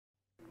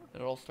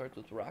And it all starts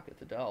with Rocket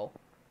the Doll.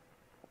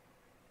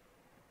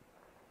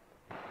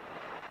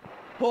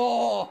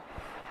 Oh!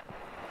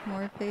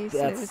 More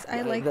faces.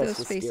 I like that's those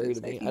just faces. scary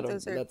to me. I think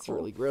those are That's cool.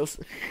 really gross.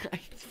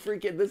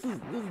 Freaking, this is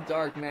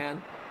dark,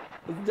 man.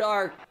 It's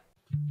dark.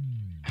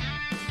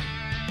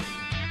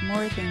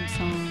 More theme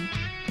song.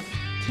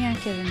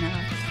 Can't get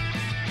enough.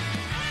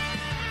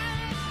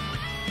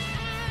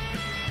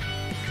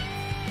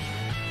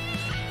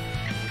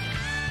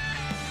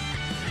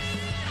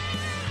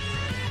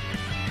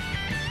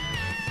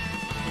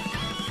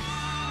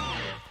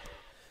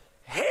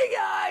 Hey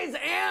guys,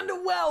 and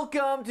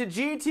welcome to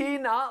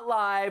GT Not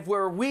Live,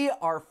 where we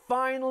are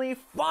finally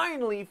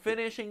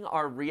finishing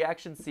our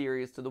reaction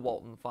series to the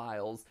Walten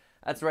Files.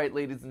 That's right,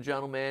 ladies and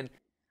gentlemen.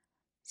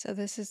 So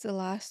this is the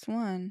last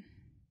one.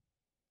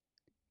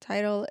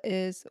 Title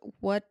is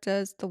What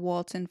Does the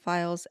Walten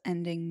Files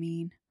Ending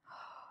Mean?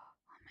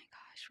 Oh my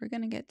gosh, we're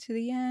gonna get to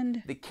the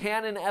end. The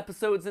canon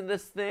episodes in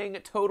this thing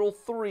total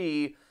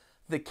 3.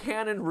 The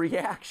canon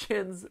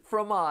reactions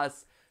from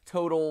us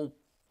total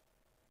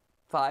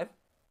 5,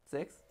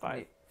 6,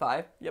 5.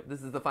 5. Yep,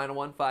 this is the final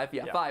one. 5.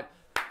 Yeah, 5.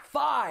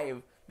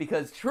 5.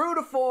 Because true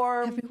to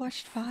form, Have we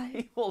watched 5?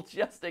 we will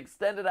just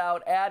extend it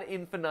out ad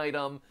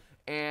infinitum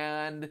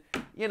and,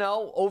 you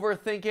know,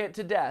 overthink it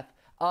to death.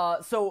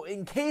 So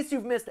in case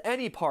you've missed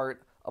any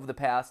part of the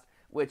past,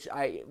 which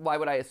why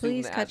would I assume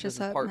Please that catch this us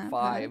is up, part MatPat.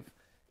 5?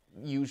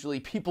 Usually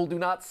people do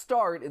not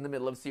start in the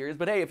middle of series,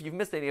 but hey, if you've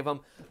missed any of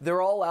them,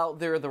 they're all out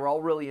there. They're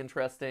all really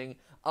interesting.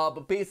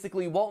 But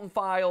basically, Walten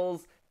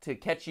Files, to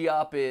catch you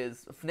up,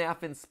 is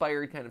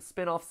FNAF-inspired kind of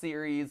spin-off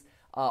series,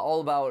 all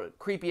about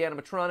creepy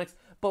animatronics,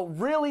 but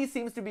really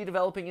seems to be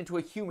developing into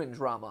a human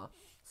drama.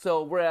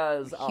 So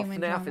whereas Human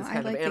FNAF drama. is I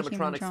kind like the of human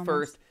animatronics dramas.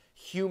 first,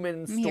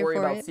 human I'm here story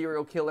for about it.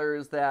 serial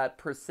killers that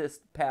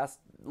persist past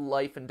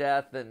life and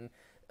death and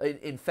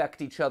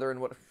infect each other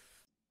and what.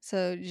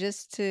 So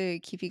just to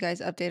keep you guys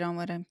updated on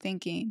what I'm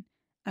thinking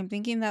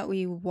that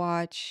we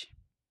watch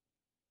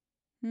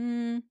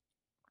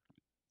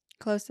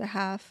close to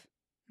half,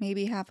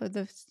 maybe half of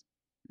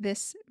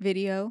this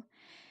video,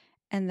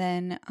 and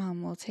then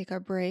we'll take our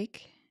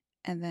break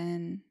and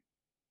then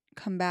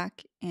come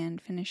back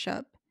and finish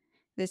up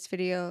this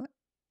video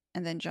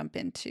and then jump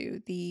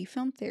into the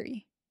film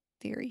theory.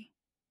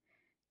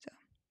 So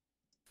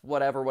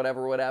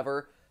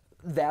Whatever.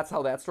 That's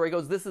how that story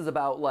goes. This is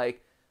about,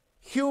 like,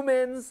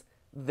 humans,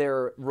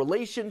 their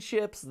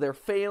relationships, their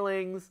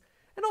failings,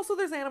 and also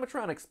there's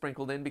animatronics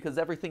sprinkled in because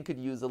everything could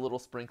use a little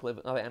sprinkle of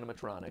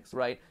animatronics,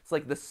 right? It's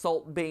like the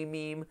Salt Bay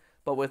meme,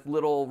 but with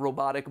little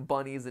robotic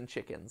bunnies and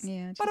chickens.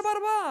 Yeah,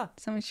 Ba-da-ba-da-ba!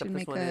 someone should Except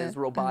make this one a is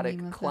robotic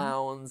meme of that.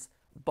 clowns,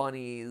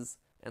 bunnies,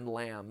 and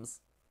lambs.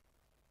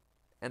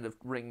 And a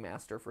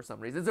ringmaster for some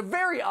reason. It's a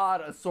very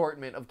odd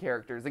assortment of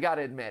characters, I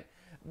gotta admit.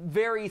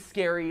 Very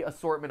scary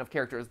assortment of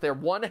characters. They're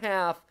one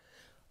half.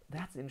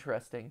 That's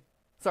interesting.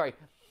 Sorry.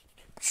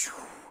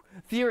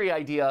 Theory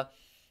idea.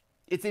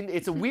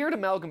 It's a weird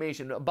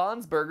amalgamation.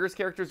 Bond's Burgers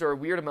characters are a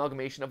weird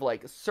amalgamation of,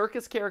 like,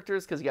 circus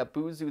characters, because you got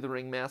Boozoo the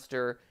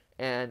ringmaster,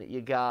 and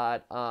you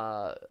got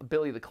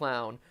Billy the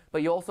clown.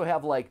 But you also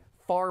have, like,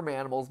 farm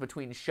animals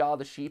between Shaw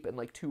the sheep and,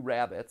 like, 2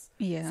 rabbits.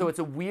 Yeah. So it's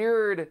a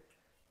weird,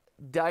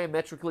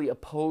 diametrically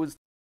opposed.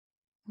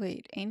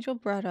 Wait, Angel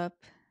brought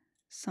up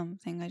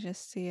something. I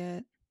just see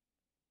it.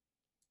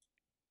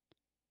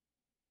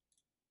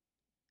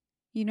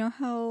 You know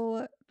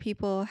how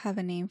people have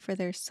a name for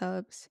their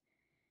subs?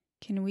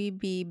 Can we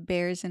be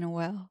bears in a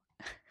well?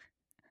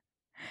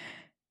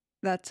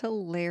 That's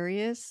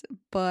hilarious,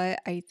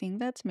 but I think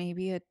that's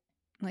maybe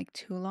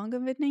too long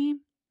of a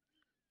name.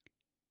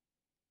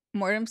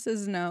 Mortem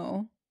says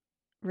no.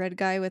 Red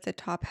guy with a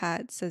top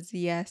hat says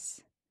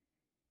yes.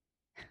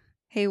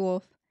 Hey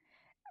Wolf.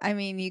 I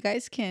mean, you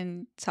guys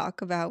can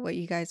talk about what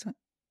you guys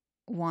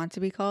want to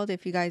be called.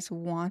 If you guys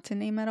want a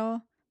name at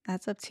all,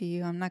 that's up to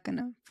you. I'm not going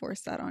to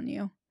force that on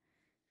you.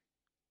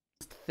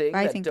 Thing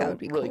I that think that don't would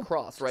be really cool.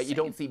 cross, right? Just You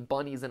don't saying. see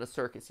bunnies in a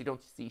circus. You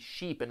don't see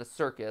sheep in a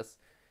circus.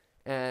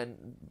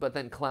 But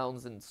then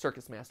clowns and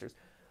circus masters.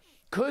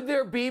 Could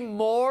there be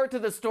more to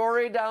the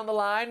story down the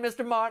line,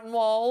 Mr. Martin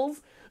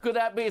Walls? Could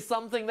that be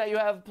something that you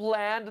have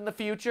planned in the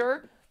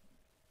future?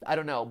 I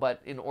don't know,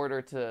 but in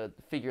order to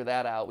figure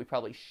that out, we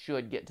probably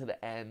should get to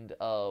the end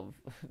of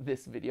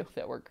this video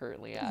that we're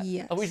currently at.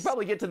 Yes. And we should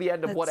probably get to the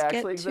end of what Let's get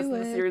actually exists to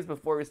in the it. series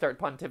before we start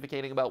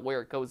pontificating about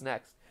where it goes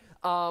next.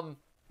 When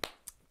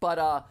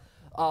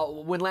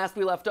last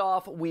we left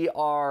off, we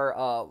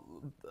are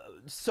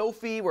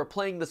Sophie. We're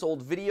playing this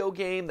old video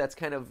game that's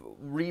kind of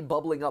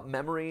rebubbling up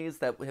memories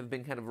that have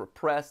been kind of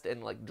repressed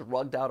and, like,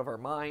 drugged out of our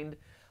mind.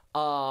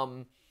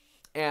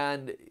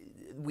 And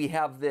we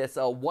have this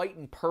white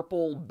and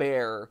purple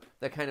bear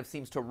that kind of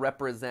seems to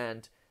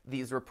represent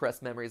these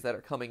repressed memories that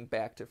are coming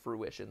back to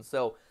fruition.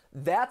 So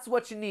that's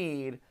what you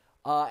need.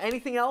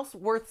 Anything else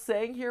worth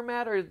saying here,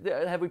 Matt, or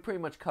have we pretty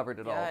much covered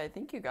it all? Yeah, I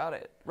think you got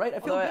it. Right? I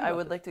feel Although good I about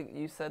would this. like to.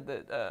 You said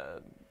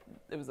that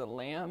it was a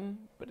lamb,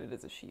 but it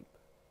is a sheep.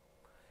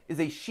 Is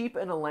a sheep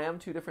and a lamb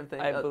two different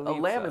things? I A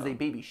believe lamb so. is a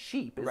baby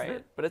sheep, isn't Right,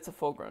 it? but it's a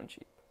full-grown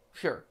sheep.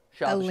 Sure.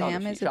 A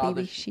lamb is a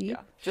baby sheep?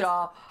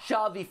 Yeah.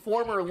 Shaw, the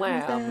former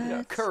lamb,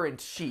 that? current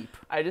sheep.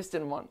 I just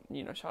didn't want,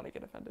 Shaw to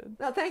get offended.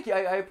 No, thank you.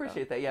 I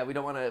appreciate that. Yeah, we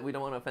don't want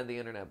to offend the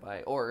internet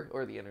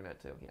or the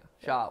internet too. Yeah,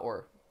 Shaw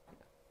or.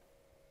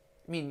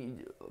 I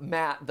mean,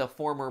 Matt, the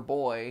former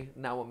boy,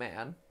 now a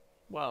man.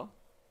 Well,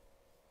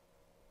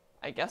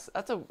 I guess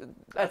that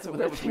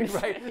was weird,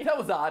 right? That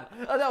was odd.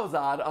 That was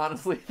odd,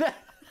 honestly.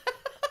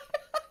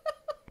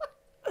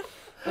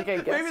 Like, I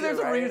guess Maybe there's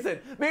you're a right. reason.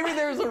 Maybe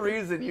there's a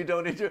reason you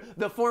don't enjoy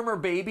the former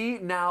baby,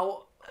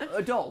 now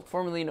adult.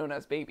 Formerly known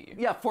as baby.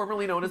 Yeah,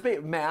 formerly known as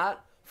baby.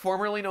 Matt,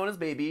 formerly known as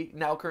baby,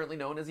 now currently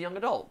known as young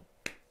adult.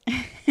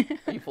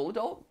 Are you full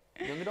adult?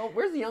 Young adult?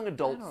 Where's the young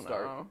adult I don't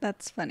start? know.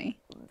 That's funny.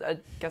 I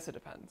guess it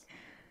depends.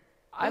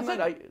 I'm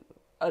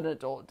an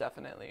adult,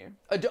 definitely.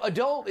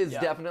 Adult is Yeah.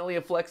 definitely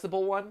a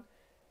flexible one.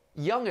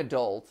 Young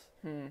adult,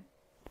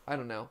 I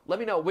don't know. Let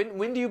me know.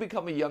 When do you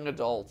become a young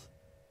adult?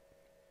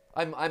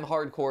 I'm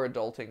hardcore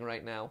adulting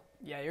right now.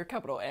 Yeah, you're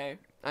capital A.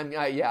 I'm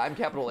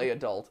capital A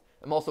adult.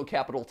 I'm also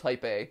capital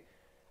type A.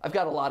 I've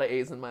got a lot of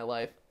A's in my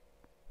life.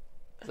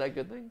 Is that a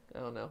good thing? I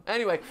don't know.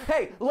 Anyway,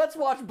 hey, let's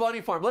watch Bunny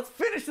Farm. Let's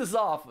finish this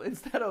off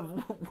instead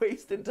of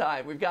wasting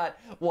time. We've got,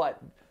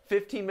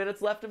 15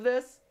 minutes left of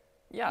this?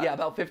 Yeah. Yeah,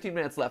 about 15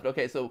 minutes left.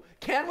 Okay, so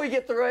can we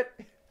get through it?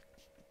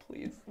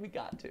 Please, we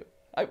got to.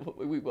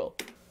 We will.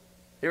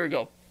 Here we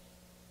go.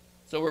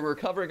 So we're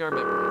recovering our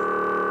memories.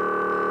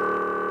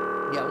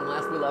 Yeah, when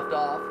last we left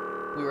off,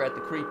 we were at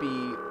the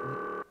creepy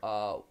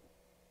well.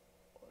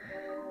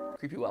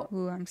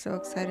 Ooh, I'm so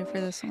excited for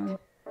this one.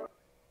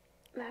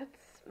 That's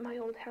my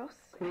old house.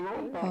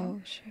 Oh,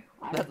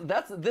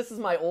 shit. This is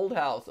my old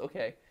house.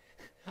 Okay.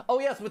 Oh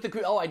yes, with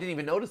the I didn't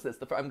even notice this.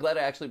 I'm glad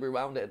I actually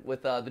rewound it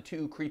with the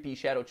two creepy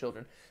shadow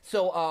children.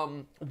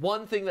 So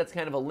one thing that's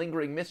kind of a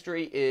lingering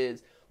mystery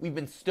is we've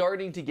been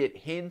starting to get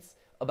hints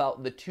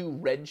about the two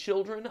red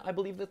children, I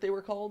believe that they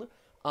were called.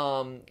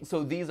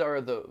 So these are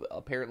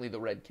apparently the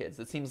red kids.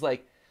 It seems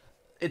like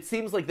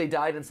they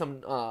died in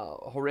some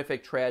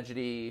horrific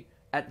tragedy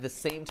at the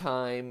same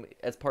time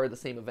as part of the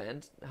same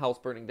event, house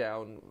burning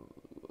down,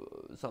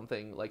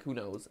 something like who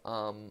knows,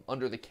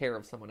 under the care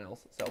of someone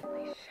else. So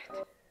Holy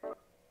shit.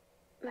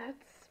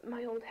 That's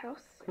my old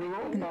house.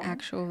 An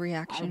actual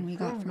reaction we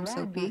got from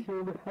Sophie.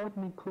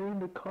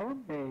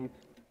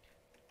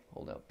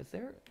 hold up, is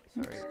there?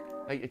 Sorry,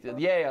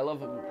 I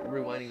love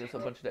rewinding this a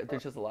bunch of times.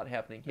 There's just a lot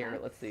happening here.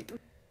 Let's see.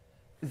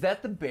 Is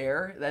that the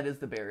bear? That is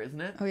the bear, isn't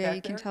it? Oh yeah, back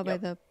you can there? tell by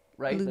Yep. the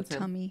Right, blue that's him.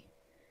 tummy.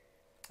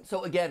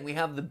 So again, we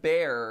have the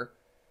bear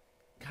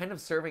kind of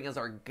serving as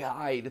our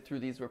guide through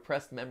these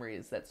repressed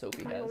memories that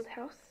Sophie My has. old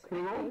house.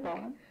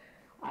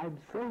 I'm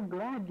so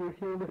glad you're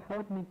here to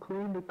help me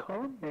clean the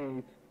code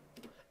base.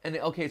 And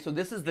okay, so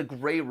this is the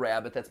gray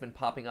rabbit that's been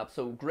popping up.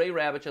 So gray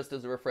rabbit, just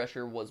as a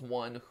refresher, was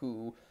one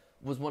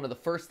of the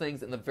first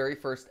things in the very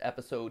first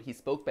episode. He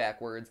spoke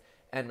backwards,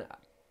 and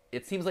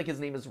it seems like his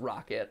name is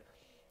Rocket.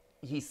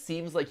 He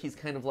seems like he's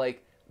kind of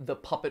like the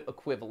puppet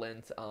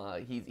equivalent.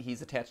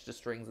 He's attached to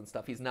strings and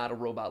stuff. He's not a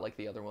robot like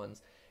the other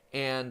ones.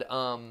 And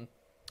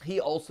he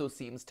also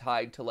seems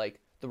tied to like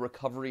the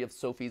recovery of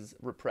Sophie's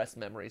repressed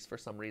memories for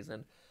some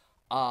reason.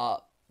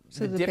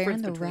 So the bear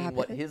difference and the between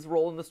what rabbit? his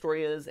role in the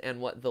story is and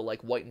what the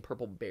like white and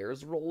purple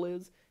bear's role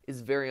is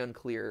very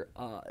unclear.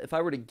 If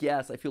I were to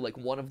guess, I feel like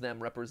one of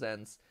them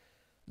represents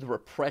the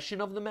repression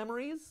of the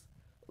memories,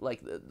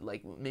 like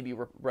maybe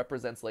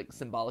represents like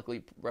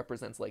symbolically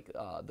represents like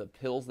the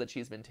pills that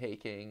she's been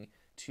taking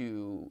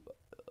to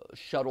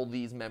shuttle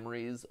these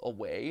memories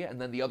away, and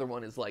then the other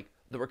one is like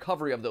the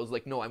recovery of those.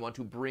 Like, no, I want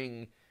to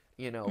bring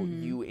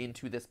you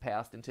into this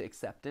past, into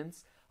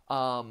acceptance.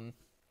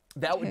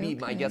 That would be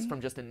my guess Okay.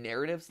 from just a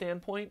narrative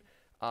standpoint,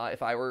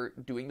 if I were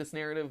doing this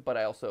narrative, but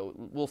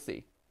we'll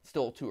see.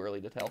 Still too early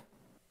to tell.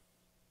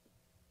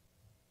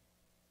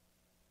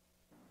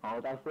 All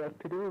that's left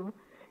to do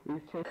is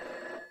just...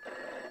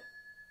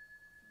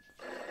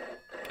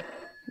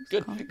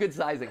 Good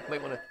sizing.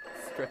 Might want to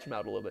stretch them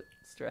out a little bit.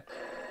 Stretch.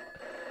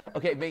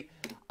 Okay,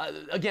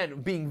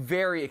 again, being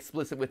very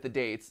explicit with the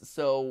dates.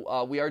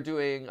 So we are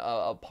doing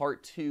a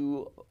part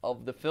 2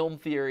 of the film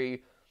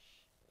theory.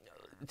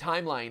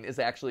 Timeline is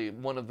actually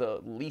one of the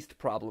least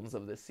problems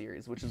of this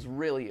series, which is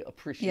really Yeah,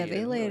 appreciated.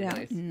 they laid really it out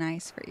nice.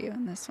 nice for you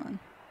in this one.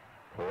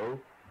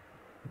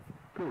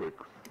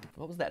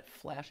 What was that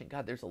flashing?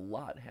 God, there's a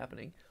lot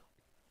happening.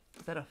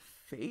 Is that a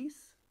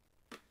face?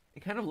 It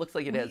kind of looks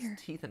like it has Where?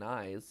 teeth and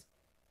eyes,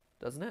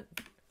 doesn't it?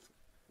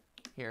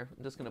 Here,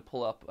 I'm just going to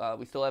pull up.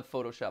 We still have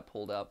Photoshop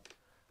pulled up.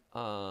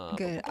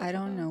 Good. I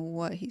don't know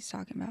what he's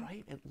talking about.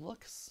 Right? It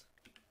looks...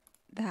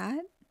 That?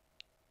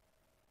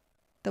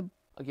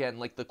 Again,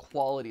 like the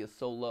quality is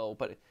so low,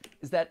 but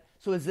is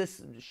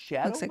this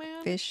Shadow Looks like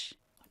Man? fish.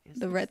 What is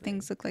The this red thing?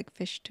 things look like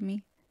fish to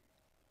me.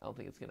 I don't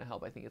think it's gonna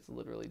help. I think it's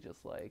literally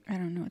just like, I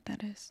don't know what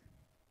that is.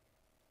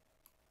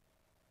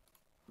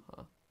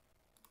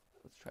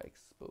 let's try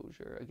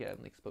exposure. Again,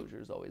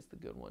 exposure is always the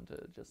good one to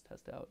just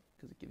test out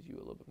because it gives you a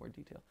little bit more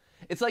detail.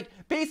 It's like,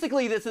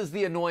 basically this is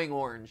the annoying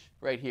orange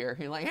right here.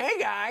 You're like, hey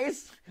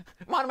guys,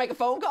 want to make a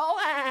phone call?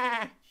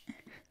 Ah!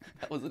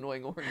 That was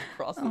Annoying Orange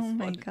across the Oh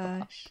my SpongeBob.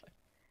 gosh.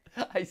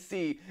 I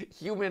see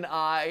human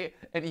eye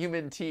and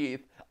human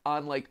teeth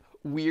on like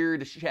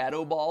weird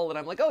shadow ball, and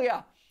I'm like, oh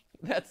yeah,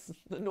 that's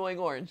Annoying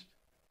Orange.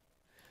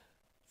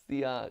 It's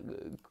the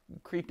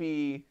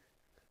creepy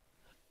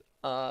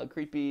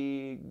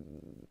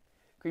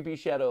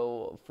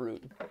shadow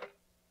fruit.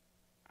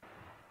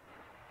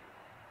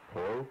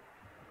 Hello?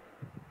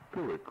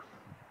 Felix.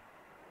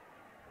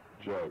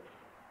 Jack.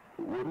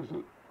 What is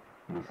it?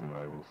 Listen,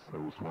 I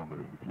was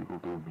wondering if you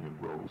could do me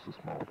and Rose a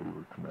small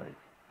favor tonight.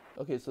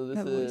 Okay, so this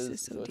That voice is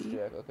is so so it's deep.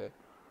 Jack. Okay.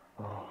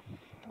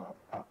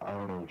 I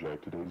don't know,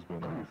 Jack. Today's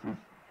been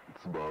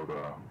it's about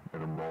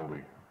Ed and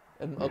Molly.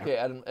 And okay,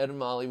 Ed and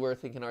Molly, we're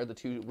thinking are the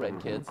two red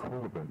kids. There's a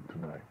school event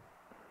tonight.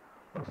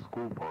 A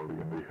school party,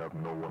 and they have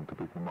no one to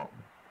pick them up.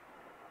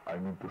 I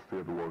need to stay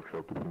at the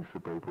workshop to finish the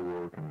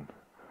paperwork, and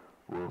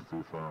Rose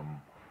is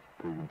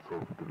taking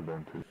Sophie to the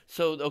dentist.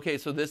 So okay,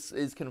 so this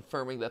is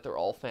confirming that they're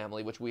all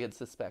family, which we had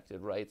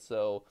suspected, right?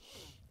 So,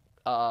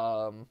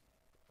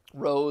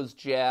 Rose,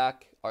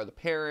 Jack are the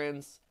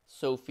parents.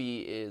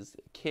 Sophie is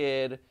a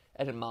kid.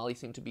 Ed and Molly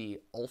seem to be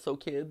also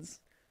kids.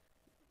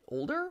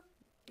 Older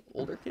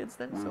kids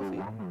than We were Sophie.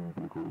 wondering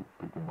if you could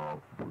pick them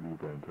up for the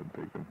event and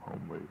take them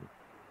home later.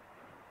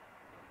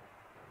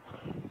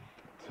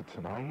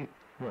 Tonight?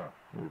 Yeah,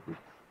 if it's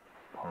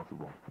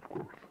possible, of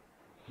course.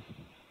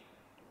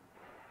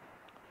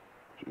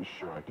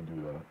 Sure, I can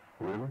do that.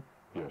 Really?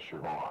 Yeah,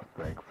 sure. Oh,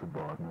 thanks a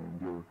lot, man.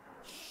 You're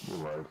a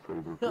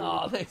lifesaver.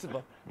 Oh, thanks,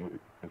 Bob.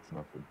 It's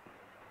nothing.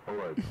 All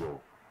right,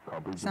 so I'll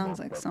pick them Sounds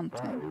up like at something.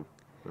 5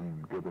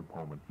 and get them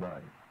home at 9.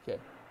 Okay.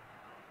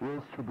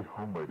 Rose should be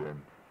home by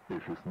then.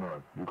 If she's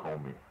not, you call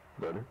me.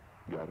 Got it?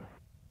 Got it.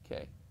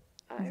 Okay.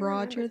 I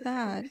Roger remember this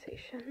that.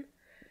 conversation.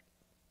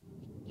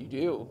 You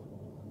do.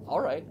 All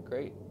right,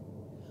 great.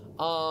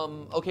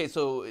 Okay,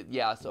 so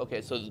yeah, so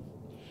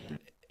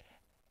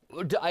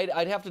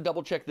I'd have to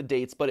double check the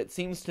dates, but it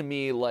seems to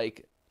me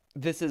like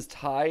this is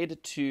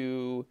tied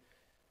to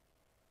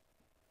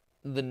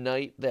the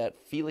night that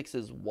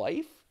Felix's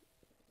wife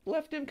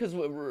left him. Because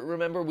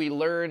remember, we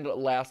learned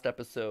last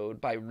episode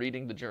by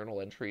reading the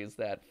journal entries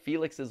that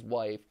Felix's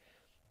wife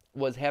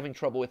was having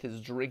trouble with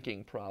his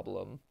drinking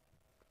problem,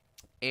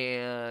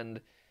 and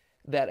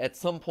that at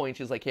some point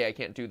she's like, "Hey, I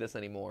can't do this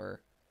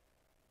anymore,"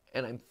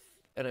 and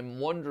I'm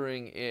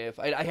wondering if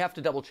I have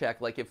to double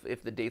check like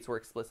if the dates were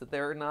explicit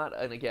there or not.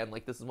 And again,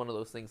 like this is one of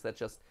those things that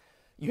just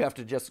you have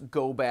to just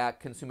go back,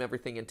 consume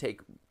everything, and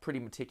take pretty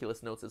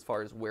meticulous notes as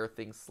far as where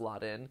things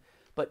slot in.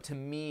 But to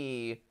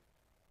me,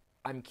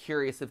 I'm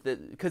curious if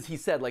because he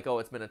said like, "Oh,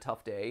 it's been a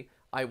tough day."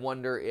 I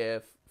wonder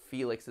if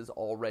Felix is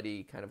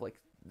already kind of like,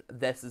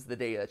 this is the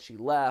day that she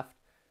left,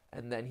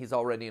 and then he's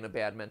already in a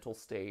bad mental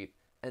state,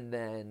 and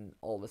then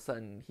all of a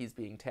sudden he's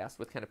being tasked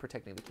with kind of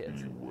protecting the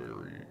kids. Be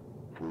wary,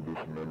 for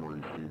this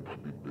memory seems to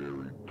be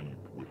buried deep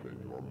within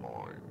your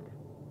mind.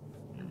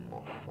 You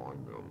must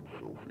find them,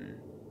 Sophie.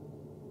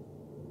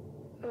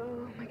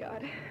 Oh my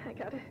god, I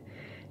gotta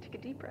take a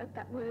deep breath.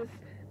 That was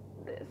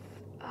this.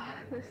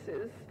 This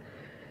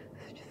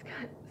just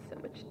got so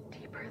much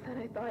deeper than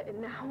I thought, and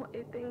now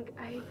I think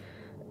I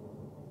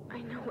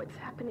know what's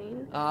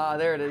happening. Ah,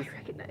 there it is. I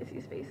recognize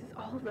these faces,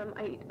 all of them.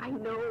 I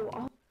know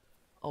all.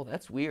 Oh,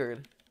 that's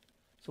weird.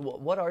 So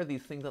what are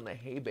these things on the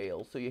hay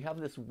bale? So you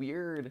have this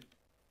weird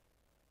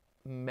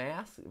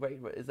mask, right?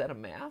 Is that a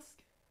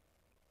mask?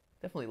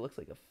 Definitely looks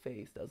like a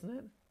face, doesn't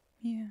it?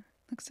 Yeah,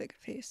 looks like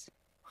a face.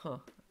 Huh.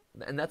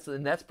 And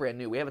that's brand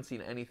new. We haven't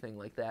seen anything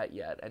like that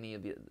yet.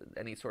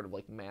 Any sort of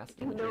like mask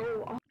I imagery.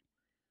 know all.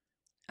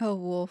 Oh,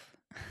 Wolf.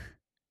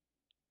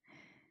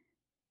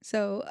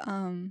 So,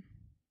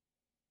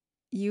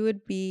 you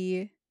would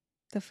be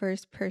the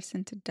first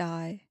person to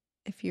die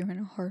if you were in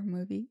a horror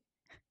movie.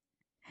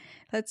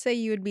 Let's say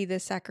you would be the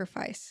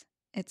sacrifice.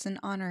 It's an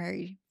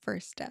honorary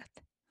first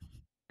death.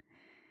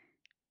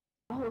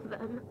 All of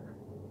them.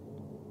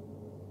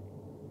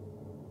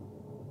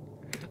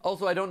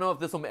 Also, I don't know if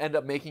this will end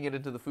up making it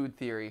into the food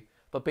theory,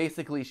 but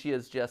basically she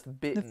has just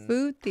bitten The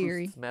food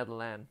theory. Proust's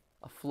Madeleine.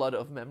 A flood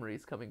of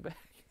memories coming back.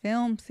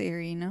 Film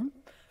theory, no?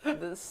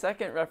 The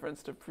second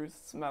reference to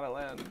Proust's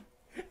Madeleine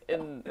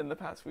in the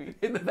past week.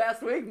 In the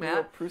past week, Little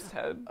Matt. Proust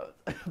head.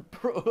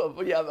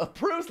 Yeah,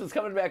 Proust is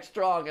coming back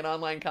strong in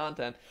online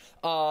content.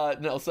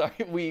 No, sorry,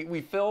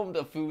 we filmed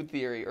a food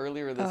theory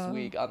earlier this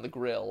week on the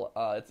grill.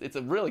 It's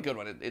a really good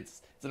one.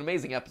 It's an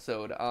amazing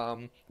episode.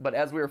 But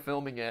as we were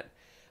filming it,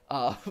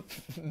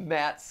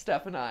 Matt,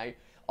 Steph, and I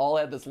all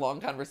had this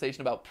long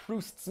conversation about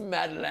Proust's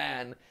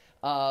Madeleine,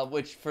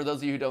 which, for those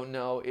of you who don't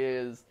know,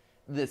 is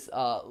this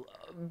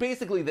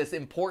basically this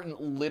important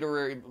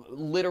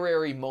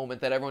literary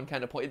moment that everyone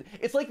kind of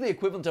it's like the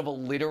equivalent of a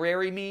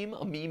literary meme,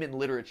 a meme in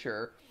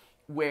literature,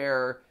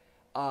 where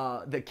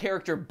the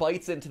character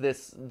bites into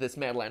this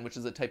Madeleine, which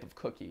is a type of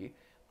cookie,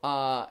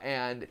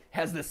 and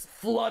has this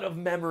flood of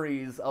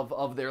memories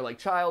of their like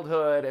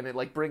childhood, and it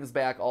like brings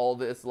back all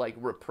this like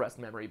repressed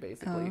memory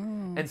basically.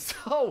 And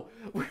so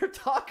we were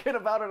talking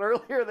about it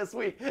earlier this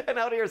week, and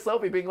out here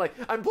Sophie being like,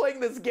 I'm playing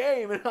this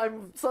game and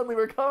I'm suddenly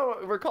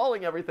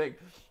recalling everything.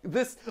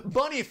 This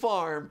bunny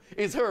farm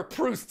is her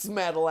Proust's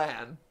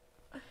Madeleine.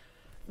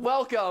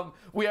 Welcome,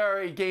 we are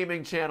a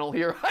gaming channel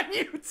here on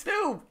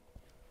YouTube.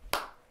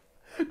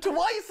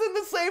 Twice in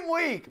the same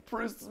week,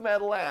 Proust's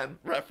Madeleine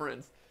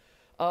reference.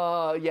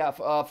 For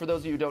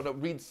those of you who don't know,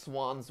 read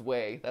Swan's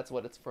Way. That's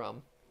what it's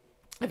from.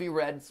 Have you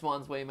read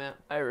Swan's Way, Matt?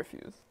 I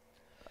refuse.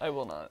 I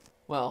will not.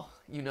 Well,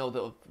 you know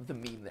the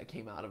meme that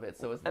came out of it,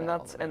 so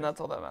that's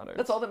all that matters.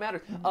 That's all that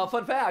matters.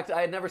 Fun fact: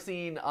 I had never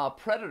seen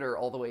Predator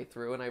all the way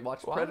through, and I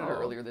watched Predator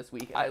earlier this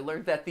week. I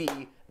learned that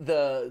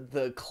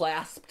the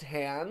clasped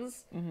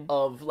hands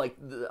of like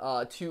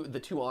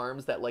the two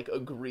arms that like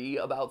agree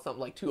about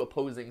something, like two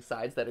opposing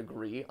sides that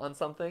agree on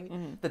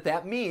something,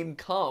 that meme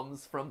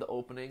comes from the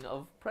opening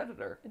of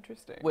Predator.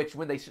 Interesting. Which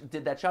when they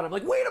did that shot, I'm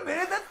like, wait a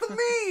minute, that's the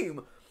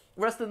meme.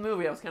 The rest of the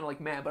movie, I was kind of like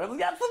mad, but I was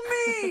like, that's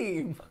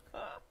the meme.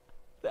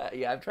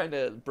 I'm trying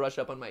to brush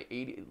up on my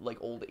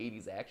old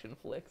 80s action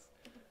flicks.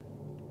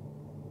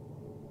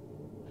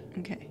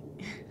 Okay.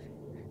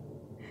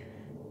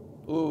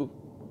 Ooh,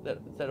 is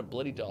that a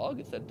bloody dog?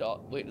 It's that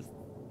dog. Wait,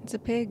 it's a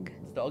pig.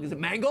 It's a dog. Is it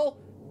Mangle?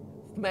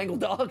 It's the Mangle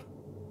dog.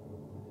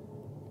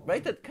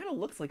 Right? That kind of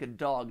looks like a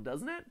dog,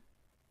 doesn't it?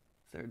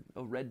 Is there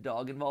a red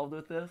dog involved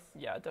with this?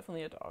 Yeah,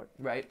 definitely a dog.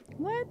 Right?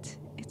 What?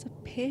 It's a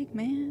pig,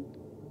 man.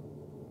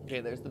 Okay,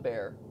 there's the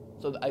bear.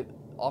 So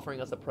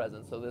offering us a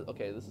present. So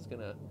this is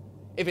gonna.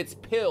 If it's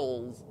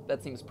pills,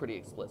 that seems pretty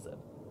explicit.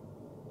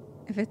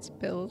 If it's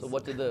pills. So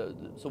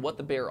what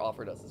the bear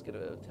offered us is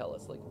gonna tell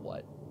us like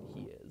what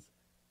he is.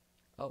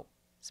 Oh.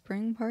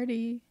 Spring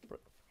party.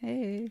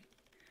 Hey.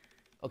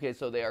 Okay,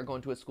 so they are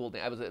going to a school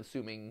dance. I was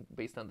assuming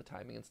based on the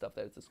timing and stuff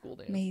that it's a school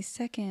dance. May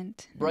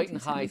 2nd. Brighton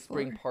High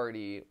Spring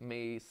Party,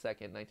 May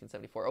 2nd,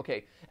 1974.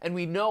 Okay, and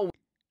we know.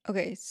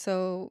 Okay,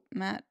 so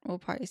Matt will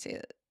probably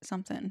say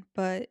something,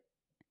 but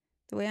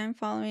the way I'm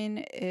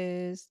following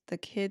is the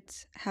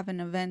kids have an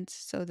event.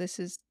 So this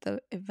is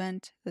the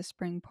event, the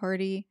spring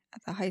party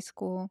at the high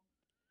school.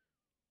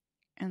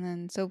 And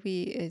then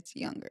Sophie is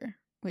younger,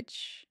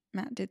 which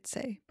Matt did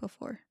say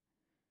before.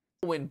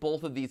 When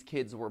both of these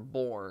kids were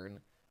born,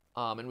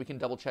 and we can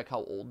double check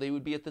how old they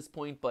would be at this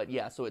point. But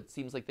yeah, so it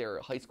seems like they're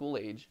high school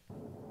age.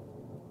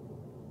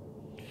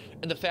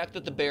 And the fact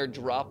that the bear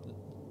dropped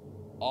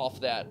off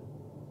that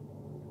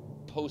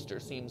poster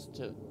seems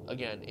to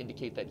again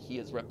indicate that he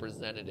is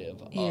representative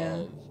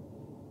of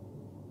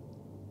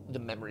the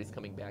memories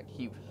coming back.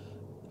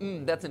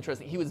 That's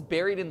interesting. He was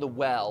buried in the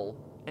well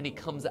and he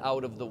comes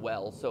out of the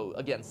well, so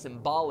again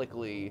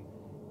symbolically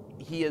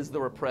he is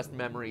the repressed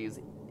memories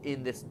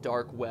in this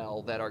dark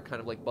well that are kind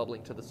of like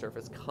bubbling to the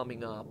surface,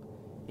 coming up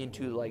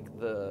into like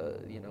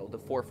the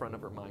forefront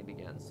of her mind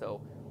again.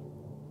 So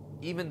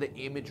even the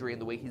imagery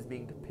and the way he's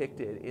being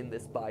depicted in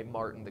this by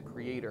Martin the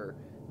creator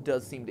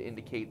does seem to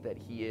indicate that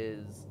he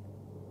is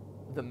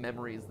the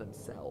memories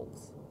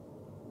themselves.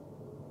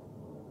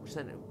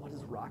 What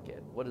is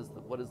Rocket? What is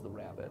the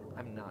rabbit?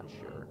 I'm not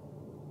sure.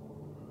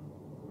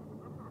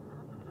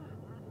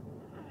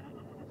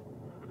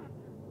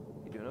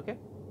 You doing okay?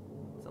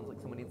 Sounds like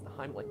someone needs the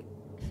Heimlich.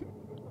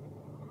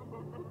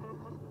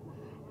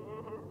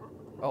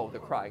 Oh,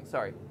 they're crying.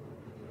 Sorry.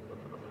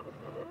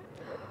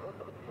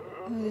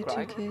 Oh, the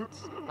Crying? two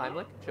kids.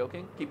 Heimlich,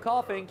 choking. Keep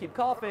coughing. Keep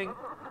coughing.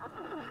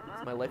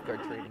 It's my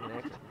lifeguard training in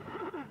action.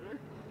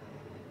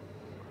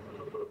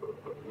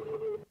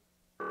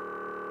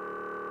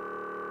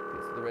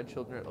 Okay, so the red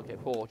children. Okay,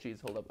 oh, geez,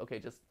 hold up. Okay,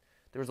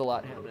 there was a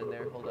lot happening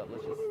there. Hold up,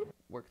 let's just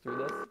work through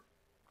this.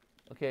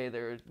 Okay,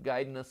 they're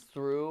guiding us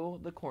through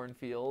the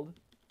cornfield.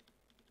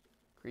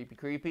 Creepy,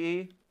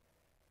 creepy.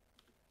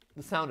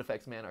 The sound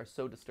effects, man, are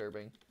so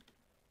disturbing.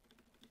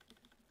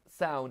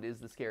 Sound is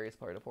the scariest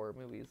part of horror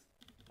movies.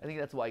 I think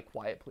that's why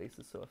Quiet Place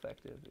is so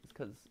effective. It's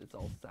because it's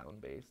all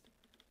sound-based.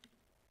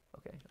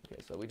 Okay,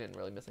 so we didn't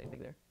really miss anything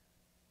there.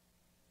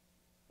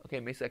 Okay,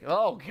 May 2nd.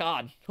 Oh,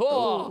 God.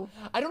 Oh,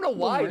 I don't know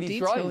why these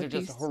drawings are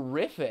just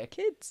horrific.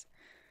 Kids.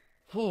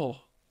 Oh.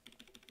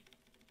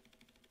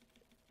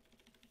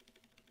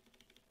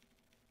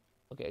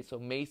 Okay, so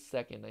May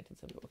 2nd,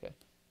 1974. Okay.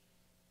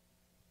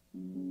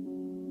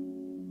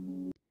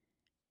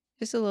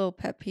 Just a little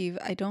pet peeve.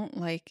 I don't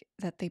like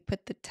that they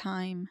put the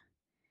time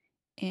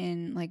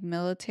in like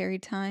military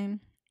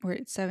time, where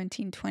it's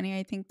 1720,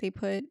 I think they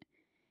put.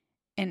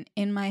 And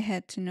in my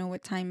head, to know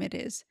what time it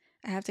is,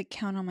 I have to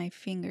count on my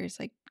fingers,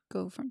 like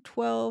go from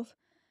 12,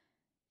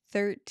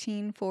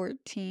 13,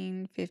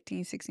 14,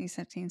 15, 16,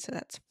 17. So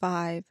that's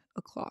 5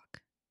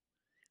 o'clock.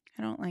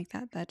 I don't like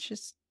that. That's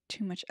just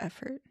too much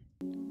effort.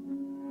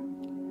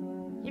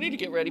 We need to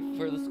get ready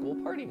for the school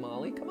party,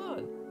 Molly. Come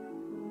on.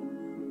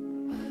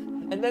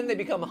 And then they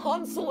become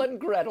Hansel and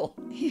Gretel.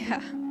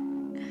 Yeah.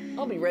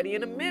 I'll be ready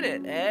in a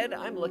minute, Ed.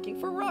 I'm looking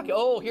for Rocket.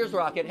 Oh, here's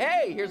Rocket.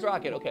 Hey, here's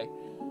Rocket. Okay.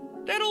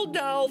 That old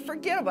doll,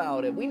 forget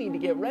about it. We need to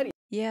get ready.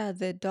 Yeah,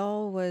 the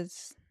doll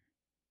was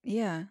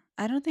Yeah,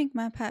 I don't think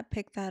MatPat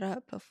picked that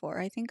up before.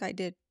 I think I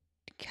did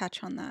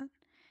catch on that.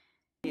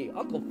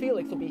 Uncle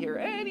Felix will be here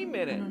any I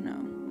minute. don't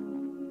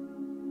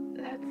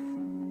know. That's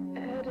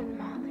Ed and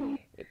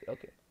Molly.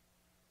 Okay.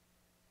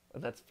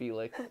 And that's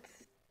Felix.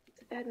 That's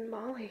Ed and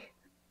Molly.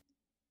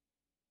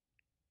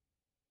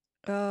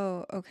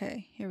 Oh,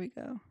 okay. Here we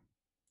go.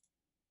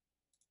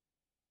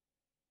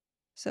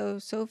 So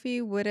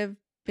Sophie would have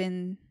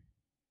been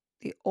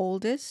the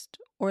oldest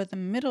or the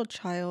middle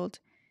child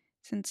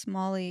since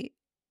Molly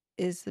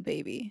is the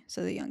baby,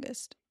 so the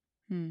youngest.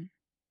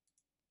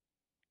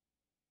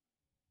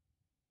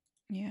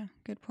 Yeah,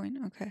 good point.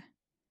 Okay.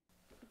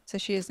 So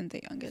she isn't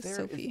the youngest,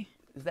 Sophie.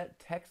 Is that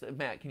text?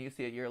 Matt, can you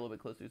see it? You're a little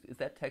bit closer. Is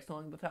that text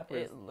along the top? Or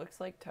It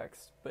looks like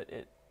text, but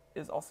it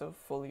is also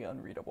fully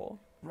unreadable.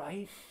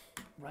 Right?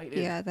 Right.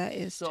 Yeah, that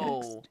is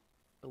so text.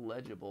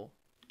 illegible.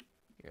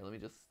 Here, let me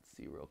just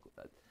see real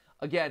quick.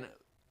 Again,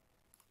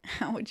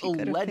 How would you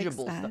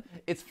illegible fix that? stuff.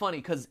 It's funny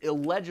because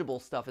illegible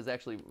stuff is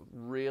actually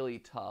really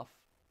tough.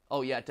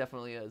 Oh yeah, it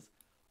definitely is.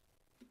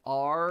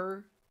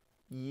 R-U.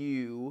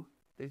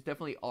 There's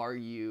definitely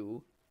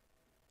R-U.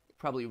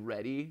 Probably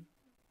ready.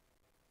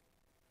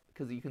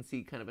 Because you can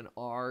see kind of an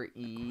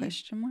R-E.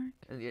 Question mark?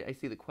 And yeah, I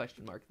see the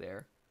question mark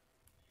there.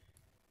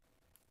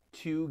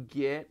 To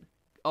get.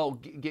 Oh,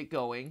 get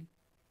going.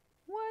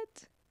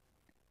 What?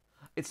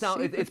 It's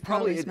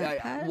probably.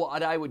 MatPat?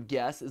 What I would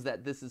guess is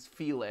that this is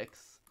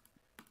Felix.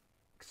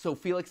 So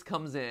Felix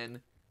comes in,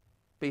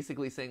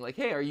 basically saying like,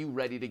 "Hey, are you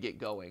ready to get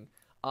going?"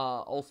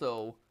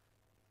 Also,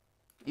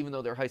 even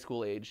though they're high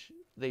school age,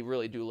 they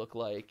really do look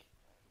like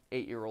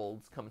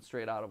 8-year-olds coming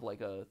straight out of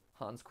like a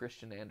Hans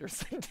Christian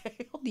Andersen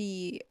tale.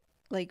 The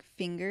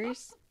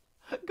fingers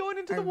Going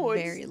into are the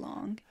woods very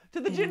long. to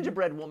the and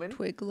gingerbread woman.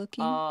 Twig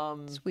looking.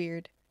 It's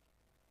weird.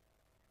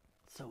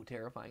 So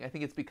terrifying. I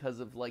think it's because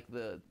of like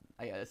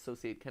I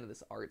associate kind of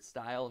this art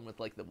style and with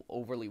like the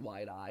overly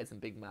wide eyes and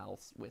big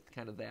mouths with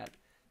kind of that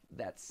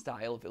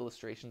style of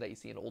illustration that you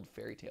see in old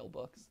fairy tale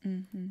books.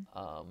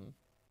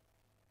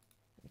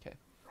 Okay.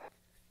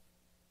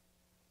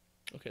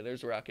 Okay,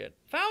 there's Rocket.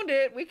 Found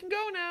it! We can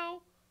go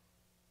now!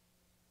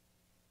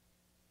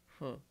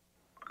 Huh.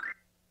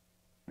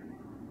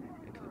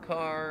 Into the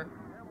car.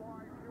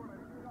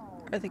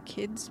 Are the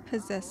kids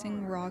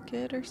possessing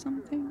Rocket or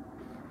something?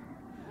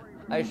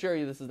 I assure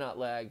you this is not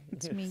lag.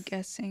 It's me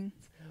guessing.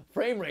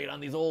 Frame rate on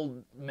these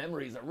old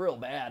memories are real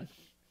bad.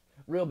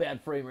 Real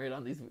bad frame rate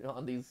on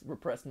these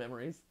repressed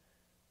memories.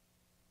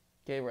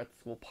 Okay, we're at the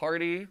school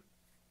party.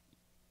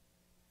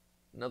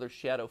 Another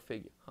shadow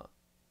figure. Huh.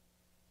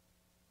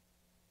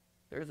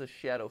 There's a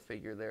shadow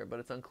figure there, but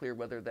it's unclear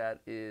whether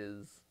that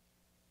is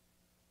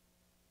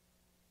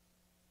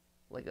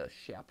like a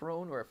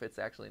chaperone or if it's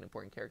actually an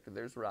important character.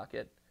 There's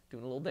Rocket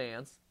doing a little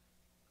dance.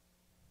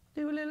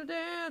 Do a little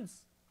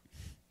dance.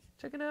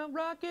 Checking out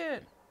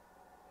Rocket.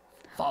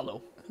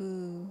 Follow.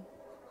 Ooh.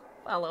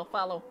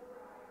 Follow.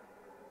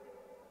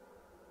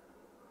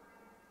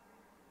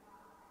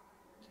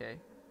 Okay.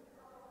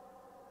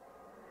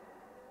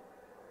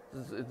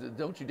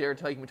 Don't you dare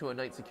take me to a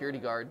night security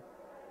guard.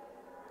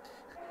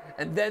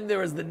 And then there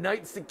was the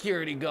night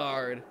security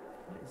guard.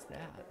 What is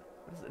that?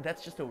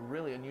 That's just a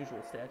really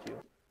unusual statue.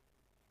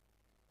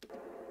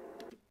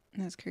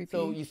 That's creepy.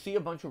 So you see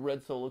a bunch of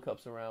red solo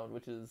cups around,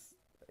 which is,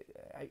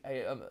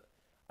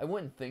 I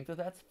wouldn't think that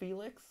that's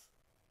Felix,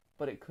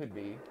 but it could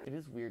be. It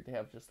is weird to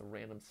have just a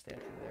random statue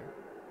there.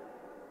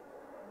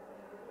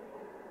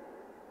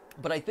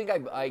 But I think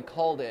I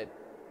called it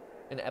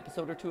an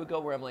episode or two ago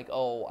where I'm like,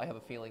 oh, I have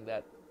a feeling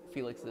that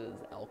Felix's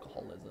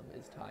alcoholism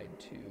is tied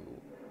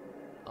to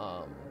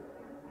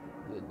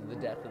the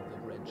death of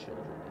the red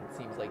children. It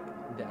seems like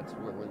that's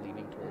where we're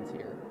leaning towards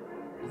here,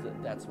 is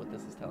that that's what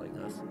this is telling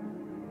us.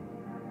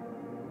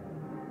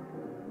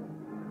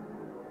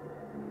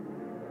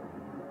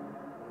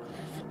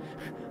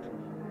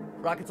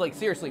 Rocket's like,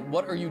 seriously,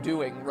 what are you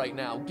doing right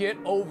now? Get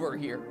over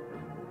here.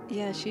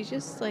 Yeah, she's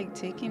just like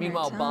taking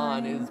Meanwhile, her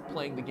Bon time. is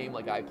playing the game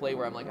like I play,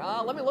 where I'm like,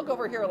 let me look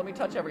over here, let me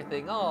touch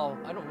everything. Oh,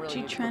 I don't really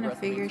She need to trying to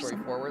progress the main figure story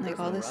some forward. like There's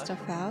all no this rush.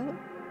 stuff out.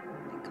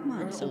 Like, come on,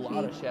 There's a Sophie.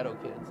 lot of shadow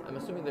kids. I'm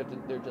assuming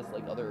they're just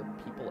like other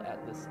people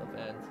at this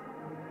event,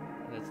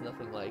 and it's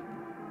nothing like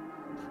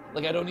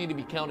I don't need to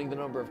be counting the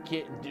number of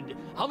kids.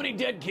 How many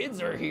dead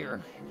kids are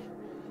here?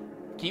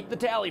 Keep the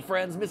tally,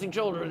 friends. Missing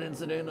children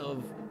incident of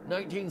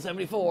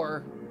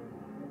 1974.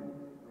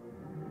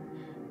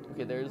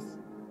 Okay, there's.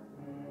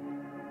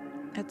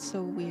 That's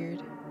so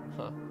weird.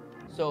 Huh.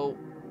 So,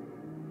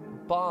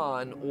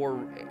 Bon or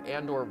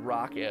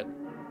Rocket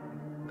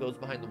goes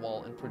behind the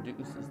wall and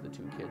produces the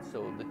two kids.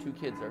 So the two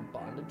kids are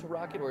bonded to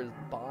Rocket, or is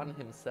Bon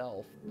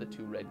himself the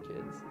two red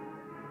kids?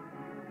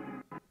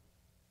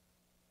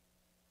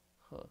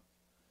 Huh.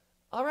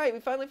 All right,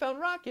 we finally found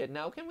Rocket.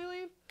 Now can we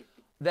leave?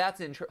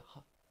 That's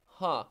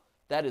Huh.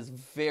 That is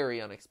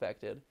very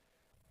unexpected.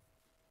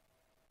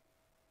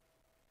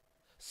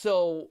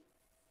 So,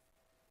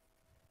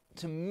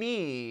 to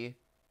me,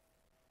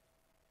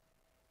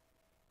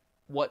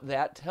 what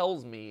that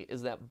tells me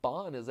is that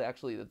Bon is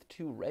actually the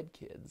two red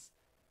kids.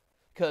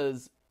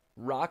 Because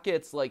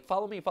Rocket's like,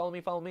 follow me, follow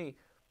me, follow me.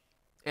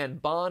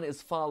 And Bon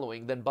is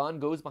following. Then Bon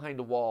goes behind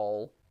a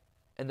wall.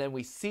 And then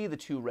we see the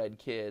two red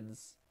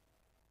kids.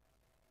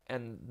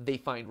 And they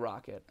find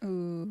Rocket.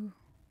 Ooh.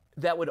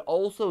 That would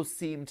also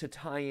seem to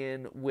tie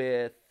in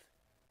with...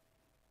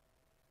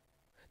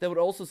 That would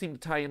also seem to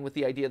tie in with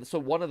the idea that... So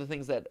one of the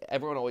things that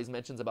everyone always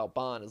mentions about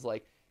Bon is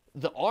like,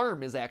 the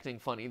arm is acting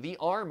funny. The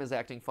arm is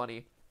acting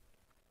funny.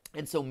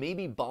 And so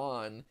maybe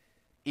Bon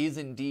is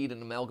indeed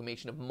an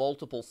amalgamation of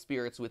multiple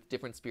spirits with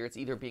different spirits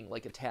either being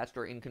like attached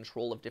or in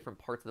control of different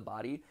parts of the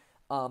body.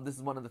 This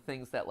is one of the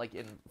things that like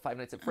in Five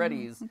Nights at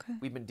Freddy's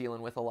we've been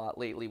dealing with a lot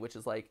lately, which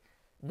is like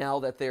now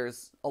that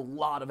there's a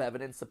lot of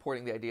evidence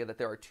supporting the idea that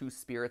there are two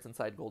spirits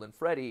inside Golden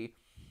Freddy,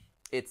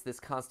 it's this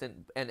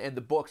constant, and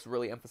the books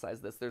really emphasize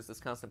this, there's this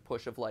constant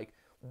push of like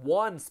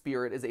one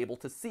spirit is able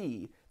to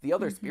see, the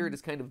other spirit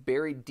is kind of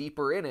buried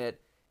deeper in it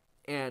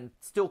and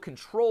still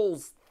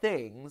controls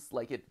things,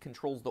 like it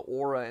controls the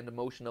aura and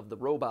emotion of the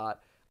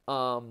robot,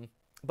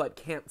 but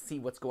can't see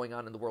what's going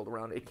on in the world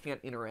around it. It can't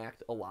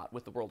interact a lot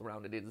with the world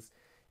around it. It is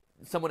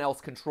someone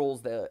else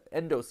controls the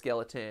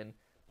endoskeleton,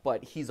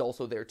 but he's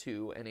also there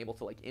too and able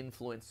to like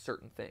influence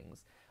certain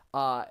things.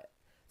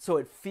 So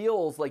it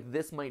feels like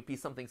this might be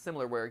something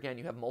similar where, again,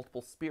 you have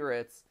multiple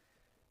spirits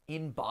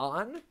in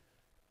Bon,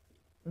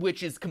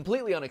 which is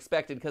completely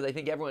unexpected because I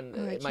think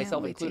everyone,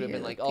 myself included, have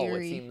been like, oh,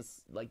 it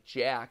seems like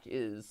Jack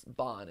is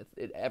Bon.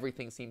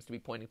 Everything seems to be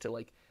pointing to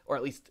like, or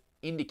at least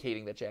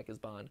indicating that Jack is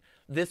Bon.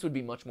 This would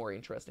be much more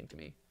interesting to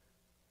me.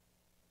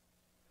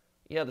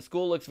 Yeah, the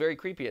school looks very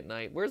creepy at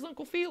night. Where's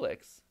Uncle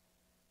Felix?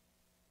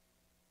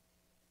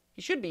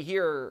 He should be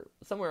here,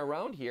 somewhere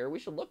around here. We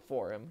should look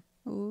for him.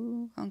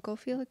 Ooh, Uncle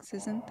Felix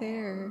isn't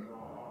there.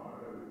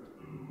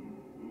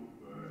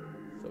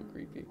 So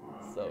creepy.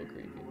 So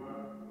creepy.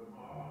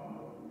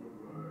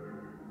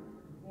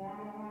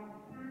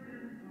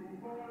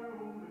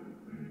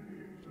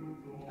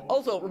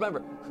 Also,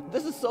 remember,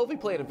 this is Sophie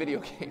playing a video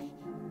game.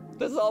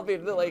 This is all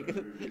being like,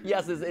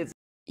 yes, it's...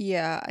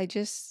 Yeah,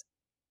 it's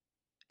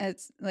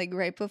like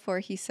right before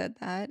he said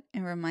that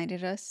and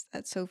reminded us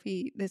that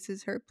Sophie, this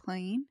is her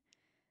playing.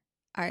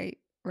 I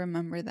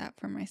remember that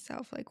for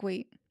myself. Like,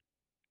 wait,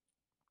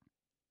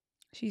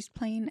 she's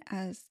playing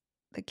as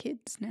the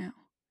kids now.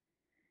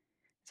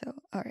 So,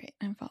 all right,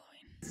 I'm following.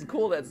 It's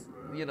cool that,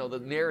 you know, the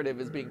narrative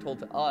is being told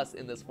to us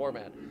in this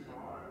format.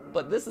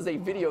 But this is a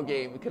video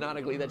game,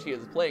 canonically, that she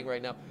is playing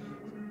right now.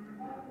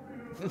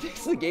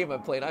 This is a game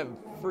I'm playing. I'm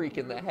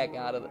freaking the heck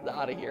out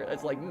of here.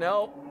 It's like,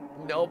 nope,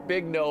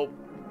 big nope.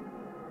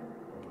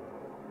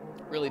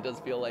 Really does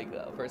feel like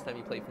the first time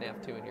you play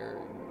FNAF 2 and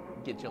you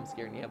get jump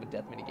scared and you have a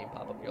death minigame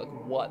pop up. You're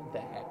like, what the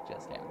heck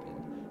just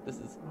happened? This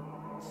is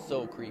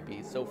so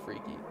creepy, so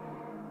freaky.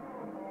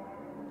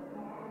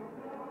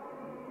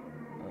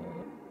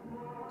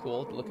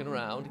 Cool, looking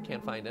around,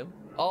 can't find him.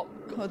 Oh,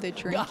 the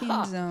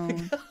drinking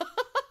zone.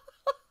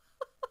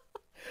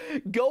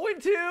 Going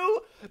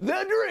to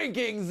the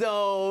drinking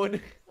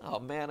zone. Oh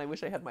man, I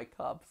wish I had my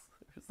cups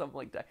or something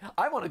like that.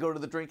 I want to go to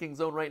the drinking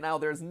zone right now.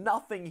 There's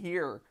nothing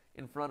here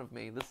in front of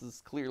me. This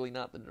is clearly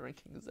not the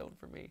drinking zone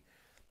for me.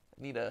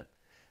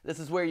 This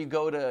is where you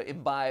go to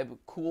imbibe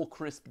cool,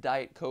 crisp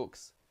Diet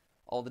Cokes.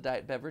 All the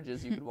diet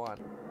beverages you could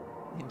want.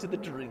 Into the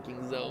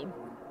drinking zone.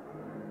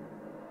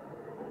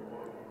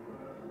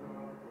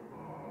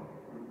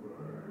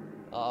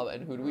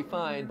 And who do we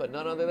find but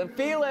none other than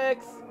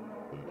Felix!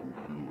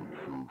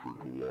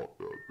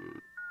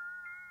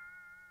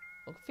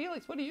 Well,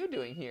 Felix, what are you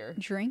doing here?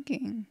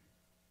 Drinking.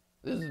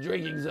 This is a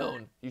drinking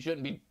zone. You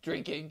shouldn't be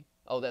drinking.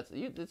 Oh, it's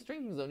a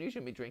drinking zone. You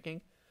shouldn't be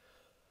drinking.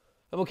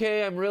 I'm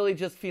okay. I'm really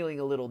just feeling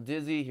a little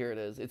dizzy. Here it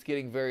is. It's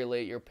getting very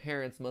late. Your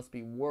parents must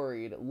be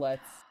worried.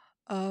 Let's...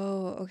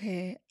 Oh,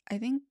 okay. I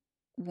think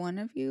one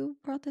of you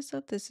brought this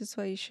up. This is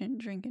why you shouldn't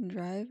drink and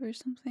drive or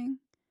something.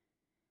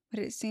 But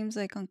it seems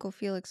like Uncle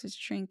Felix is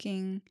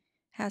drinking,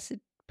 has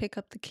to pick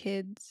up the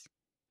kids,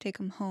 take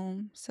them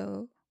home,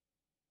 so...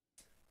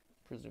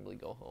 Presumably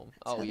go home.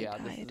 Oh, yeah,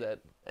 this is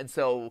it. And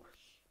so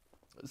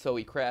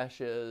he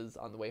crashes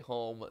on the way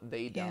home.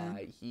 They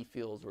die. He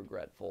feels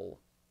regretful.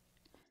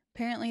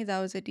 Apparently that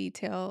was a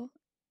detail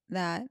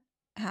that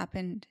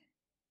happened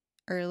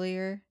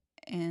earlier,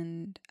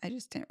 and I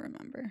just didn't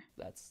remember.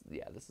 This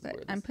is but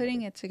where I'm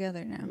putting it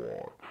together now.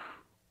 Yeah.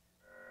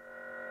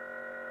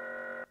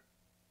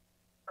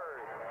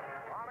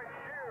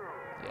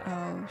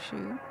 Oh,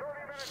 shoot.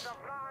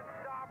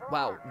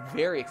 Wow,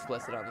 very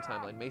explicit on the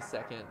timeline. May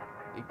 2nd,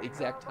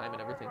 exact time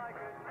and everything.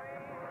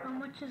 How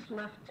much is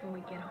left till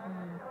we get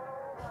home?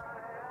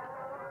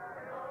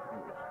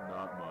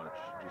 Not much.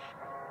 Just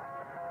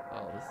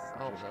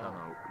no. kind of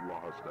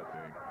lost, I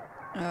think.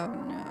 Oh,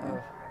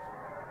 no.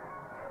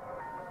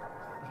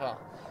 Oh.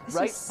 This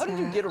Right? is How did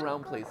you sad. get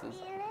around places?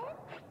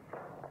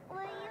 What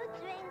are you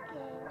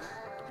drinking?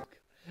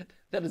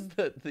 That is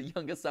the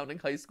youngest sounding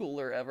high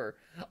schooler ever.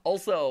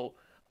 Also,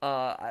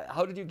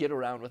 how did you get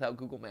around without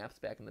Google Maps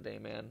back in the day,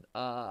 man?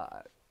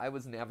 I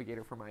was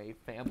navigator for my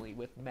family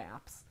with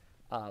maps,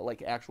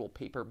 like actual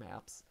paper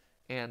maps,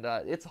 and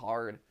it's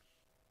hard.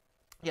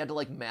 You had to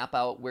like map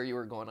out where you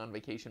were going on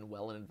vacation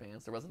well in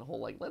advance. There wasn't a whole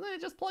like, let me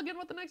just plug in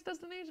what the next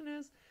destination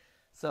is.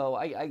 So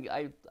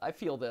I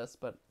feel this,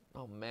 but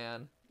oh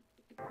man,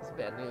 this is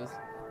bad news.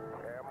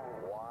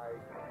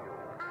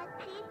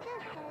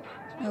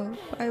 Oh,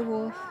 bye,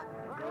 Wolf.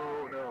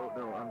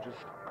 No, I'm just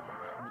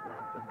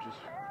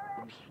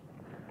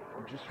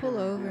Pull feeling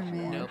over, dizzy.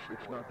 man. Nope.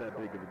 It's not that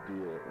big of a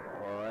deal,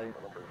 alright?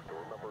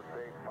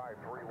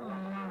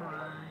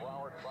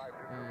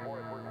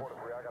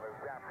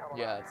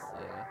 Yeah, it's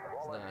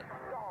not.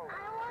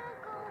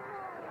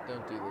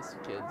 Don't do this,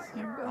 kids.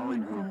 You're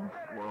going home.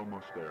 We're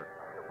almost there.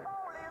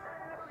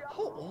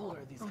 How old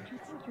are these Don't kids? you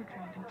think you're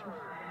driving too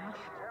fast?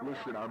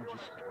 Listen, I'm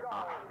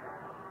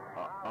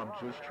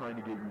just trying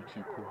to get you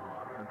two cool.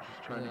 I'm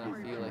just trying to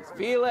get you two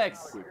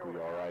Felix! quickly,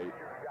 alright?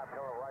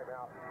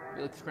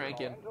 Felix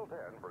cranking.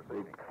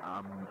 Look,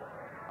 I'm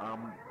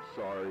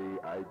sorry.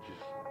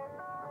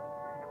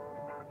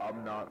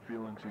 I'm not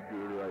feeling too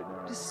good right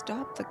now. Just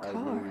stop the I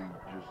car. really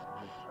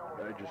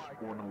I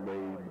just want to lay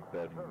in the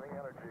bed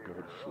and go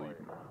to sleep.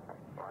 It's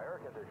alright.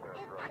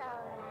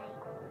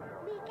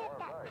 We get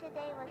that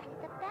today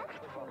wasn't the best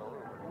for you.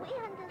 We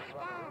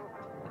understand.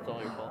 It's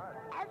all your fault.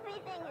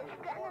 Everything is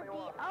gonna be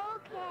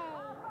okay.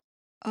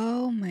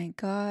 Oh my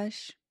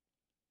gosh.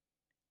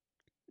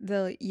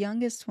 The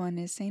youngest one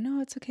is saying,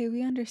 "No, it's okay,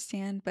 we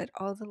understand," but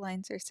all the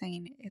lines are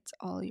saying, "It's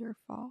all your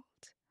fault."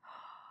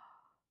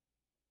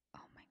 Oh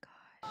my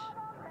gosh.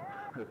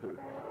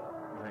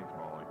 Thanks,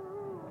 Molly.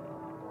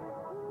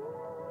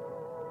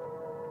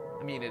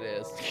 I mean, it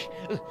is.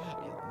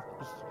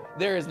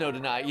 There is no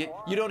denying.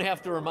 You don't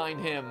have to remind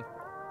him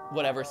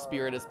whatever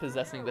spirit is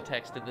possessing the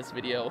text in this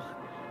video.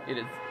 It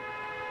is.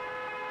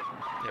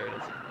 There it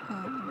is.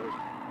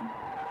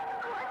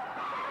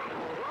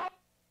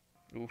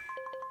 Oof.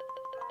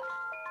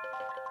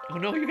 Oh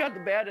no, you got the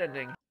bad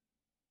ending.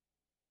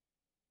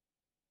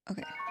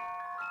 Okay.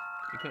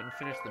 You couldn't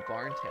finish the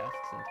barn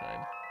tasks in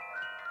time.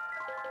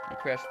 You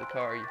crashed the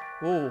car.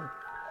 Ooh.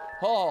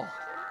 Oh.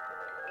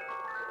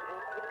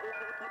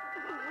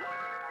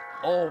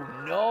 Oh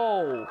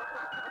no.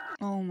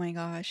 Oh my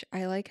gosh.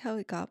 I like how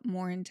it got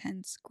more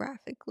intense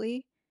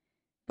graphically.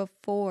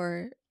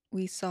 Before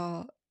we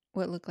saw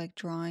what looked like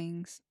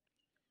drawings,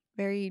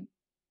 very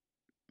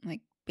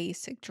like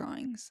basic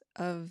drawings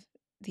of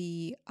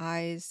the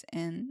eyes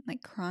and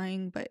like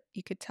crying, but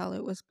you could tell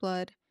it was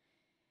blood.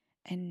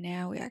 And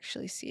now we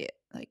actually see it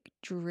like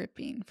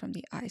dripping from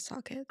the eye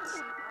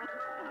sockets.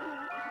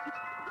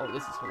 Oh,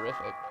 this is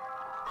horrific.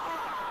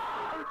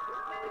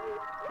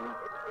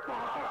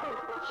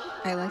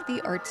 I like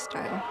the art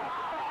style.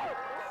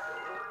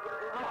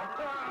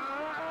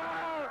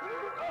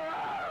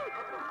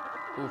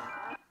 Oof.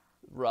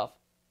 Rough.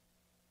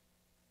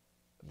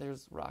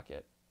 There's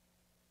Rocket.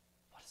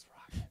 What is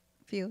Rocket?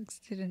 Felix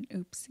did an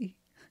oopsie.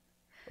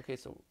 Okay,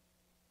 so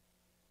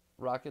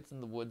Rocket's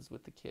in the woods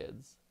with the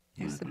kids.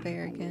 There's the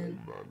bear again.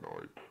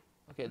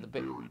 Okay, the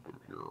bear.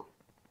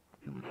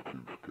 He was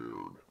too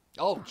scared.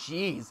 Oh,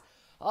 jeez.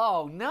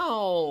 Oh,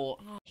 no.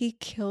 He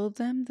killed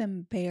them,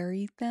 then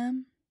buried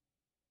them.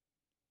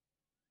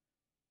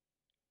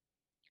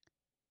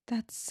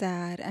 That's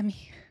sad. I mean,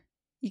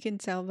 you can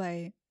tell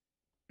by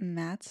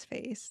Matt's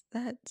face.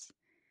 That's...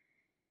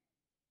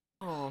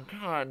 Oh,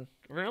 God.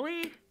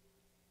 Really?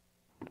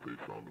 But they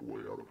found a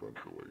way out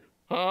eventually.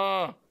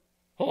 Ah.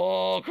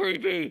 Oh,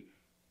 creepy.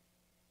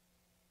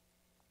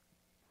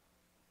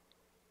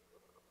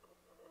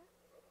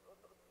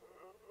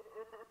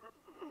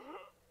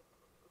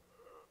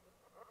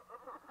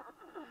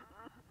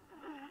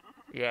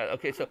 Yeah,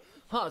 okay, so,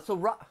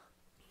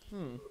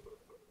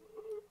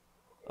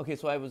 Okay,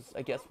 so I was,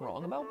 I guess,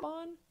 wrong about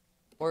Bond?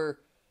 Or,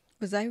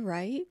 Was I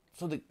right?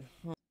 so the,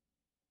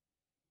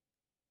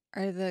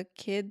 Are the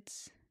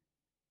kids,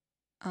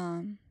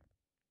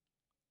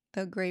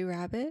 the gray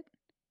rabbit?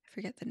 I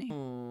forget the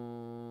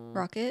name.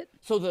 Rocket?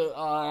 so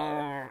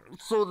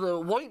the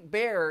white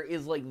bear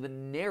is, like, the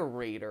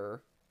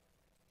narrator,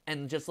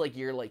 and just, like,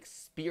 your, like,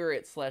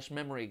 spirit /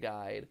 memory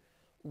guide.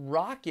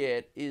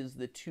 Rocket is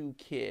the two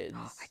kids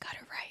Oh, I got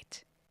it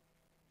right.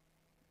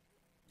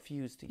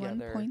 fused 1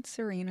 together. point,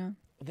 Syrena.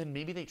 Then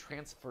maybe they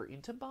transfer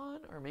into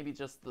Bond, or maybe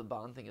just the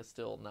Bond thing is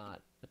still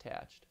not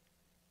attached.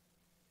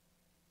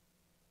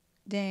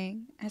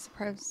 Dang, I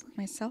surprised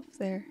myself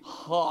there.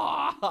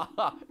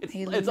 it's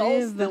They it's all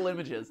live. still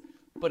images,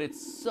 but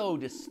it's so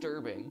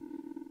disturbing.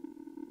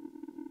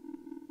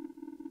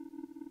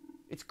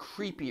 It's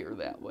creepier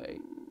that way,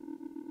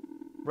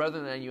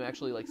 rather than you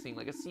actually like seeing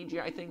like a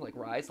CGI thing like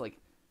Rise, like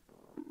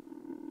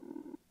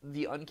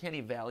the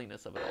uncanny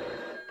valleyness of it all.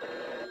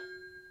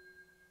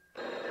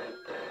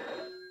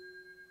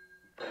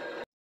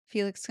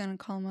 Felix gonna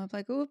call him up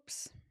like,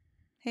 "Oops.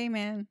 Hey,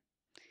 man.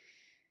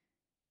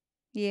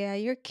 Yeah,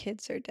 your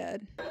kids are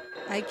dead.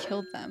 I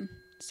killed them.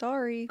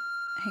 Sorry."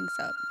 Hangs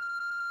up.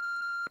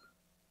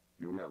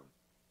 You have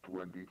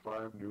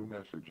 25 new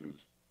messages.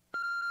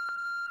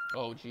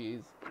 Oh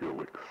jeez.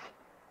 Felix.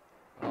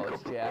 Oh,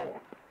 it's Jack.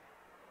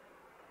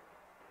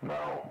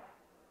 Now,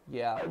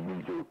 Yeah. I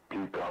need you to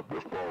pick up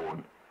the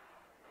phone.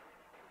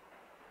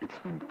 It's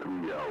been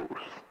 3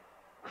 hours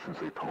since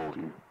I told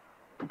you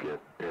to get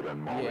Ed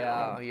and Molly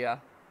Yeah, home. yeah.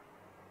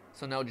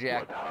 So now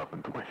Jack. What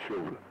happened to my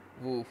shoulder?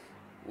 Oof.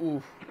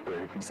 Oof. If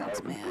anything Sounds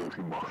happens to mad. us,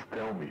 you must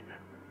tell me.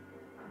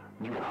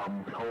 You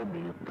haven't told me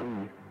in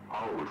 3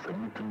 hours. I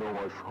need to know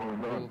what's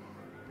going on. Oof.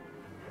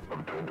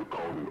 I'm trying to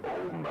call you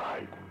all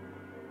night.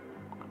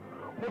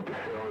 What the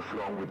hell is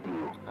wrong with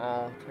you?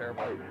 Oh,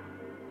 terrible.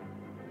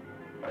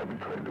 I've been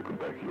trying to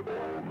contact you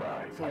all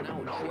night. So I've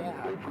been now calling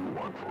Jack.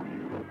 everyone for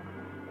you.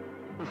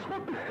 Just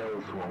what the hell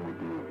is wrong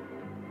with you?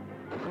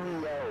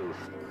 3 hours,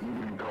 you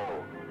didn't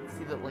call.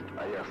 See that, like,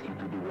 I asked you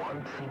to do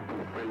one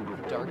simple favor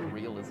for dark me.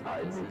 realism I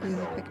of this need to is Ooh,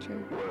 know picture.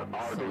 where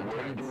are so they?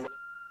 Where intense. do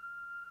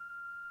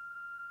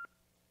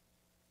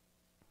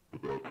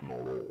But that's not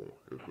all,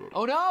 is it?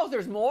 Oh no,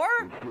 there's more?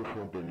 There's just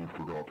something you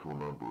forgot to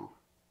remember.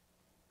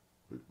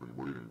 They've been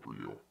waiting for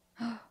you.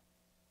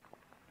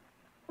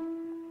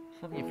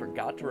 Something you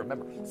forgot to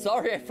remember.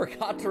 Sorry, I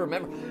forgot to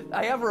remember.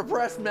 I have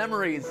repressed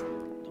memories.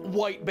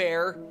 White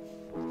bear.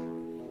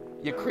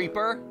 You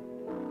creeper.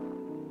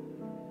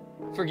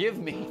 Forgive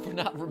me for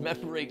not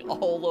remembering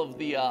all of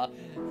the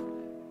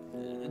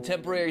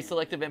temporary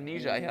selective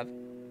amnesia I have. Is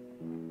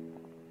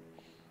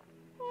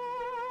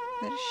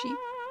that a sheep?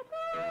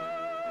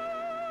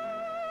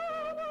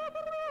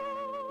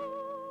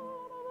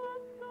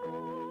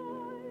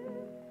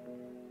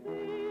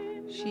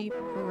 Sheep,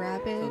 So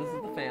rabbit. this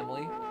is the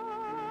family.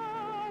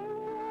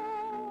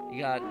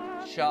 You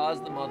got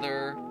Shaw's the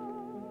mother.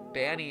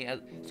 Banny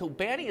as so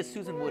Banny is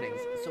Susan Woodings.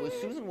 So is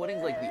Susan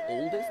Woodings like the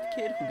oldest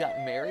kid who got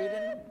married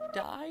and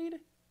died?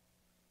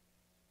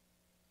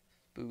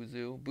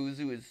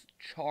 Buzu is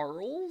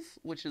Charles,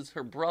 which is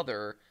her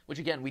brother. Which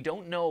again, we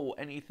don't know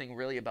anything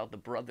really about the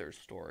brother's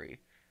story.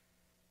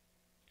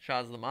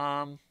 Shaw's the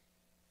mom.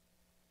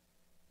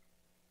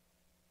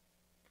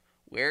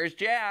 Where's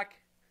Jack?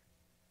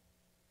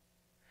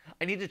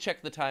 I need to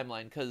check the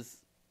timeline because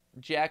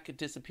Jack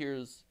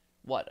disappears.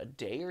 What, a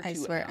day or two? I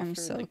swear, I'm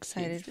after so the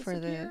excited kids for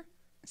the disappear?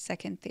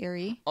 second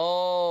theory.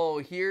 Oh,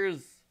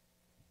 here's.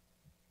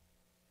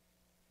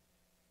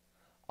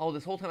 Oh,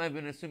 this whole time I've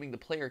been assuming the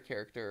player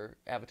character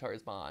avatar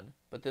is Bon,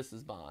 but this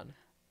is Bon.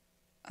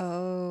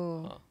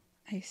 Oh, Huh.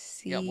 I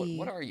see. Yeah,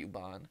 what are you,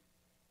 Bon?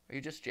 Are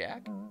you just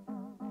Jack?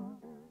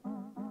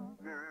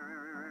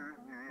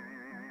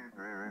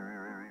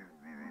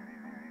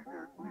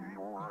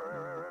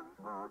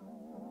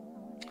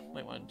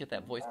 Might want to get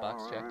that voice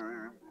box checked.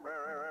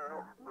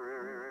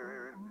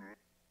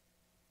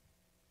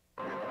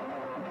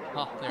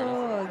 Oh, there it is.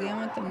 Oh, again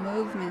with the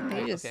movement.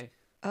 They Right, just okay.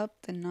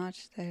 upped the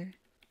notch there.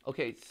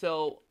 Okay,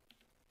 so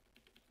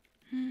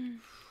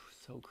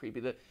so creepy.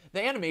 The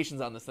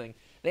animations on this thing,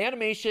 the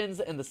animations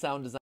and the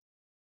sound design.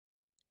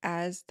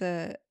 As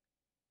the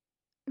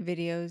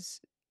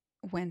videos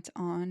went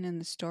on and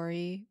the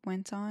story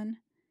went on,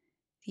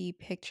 the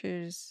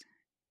pictures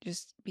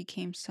just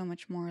became so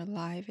much more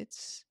alive.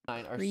 It's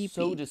Are creepy.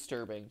 so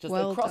disturbing, just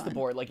Well across the done.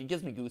 board. Like it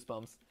gives me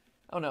goosebumps.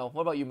 I don't know.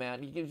 What about you,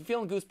 man? You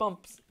feeling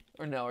goosebumps,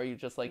 or no? Are you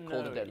just like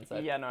cold and dead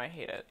inside? Yeah, no, I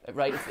hate it.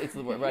 Right. It's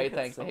the word. Right. It's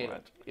Thanks. so I hate much.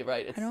 it. You're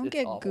right. It's, I don't it's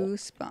get awful.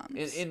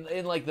 goosebumps.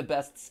 In like the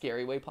best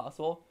scary way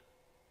possible.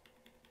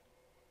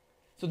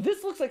 So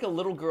this looks like a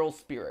little girl's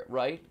spirit,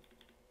 right?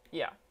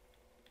 Yeah.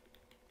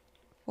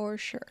 For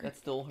sure. That's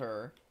still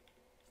her.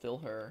 Still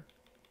her.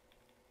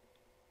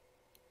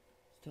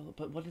 Still,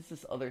 but what is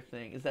this other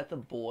thing? Is that the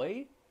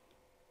boy?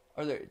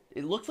 Are there?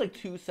 It looks like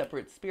two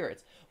separate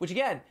spirits. Which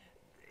again,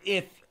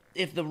 if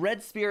the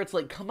red spirits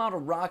like come out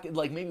of Rocket,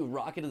 like maybe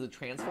Rocket is a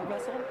transfer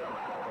vessel.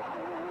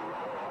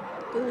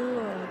 Ooh,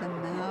 the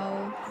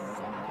mouth.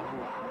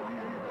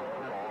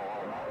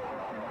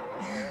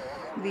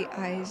 The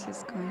eyes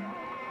just going.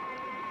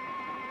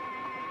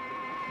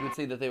 You would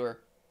say that they were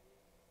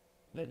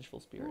vengeful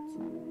spirits.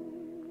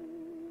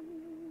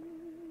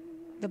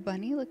 The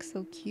bunny looks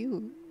so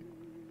cute.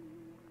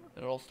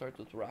 And it all starts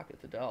with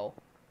Rocket the doll.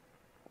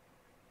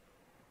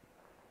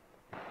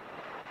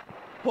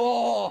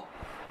 Oh!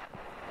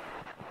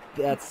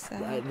 That's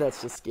sad.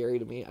 that's just scary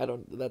to me. I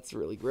don't. That's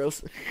really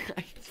gross.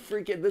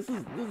 Freaking. This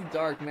is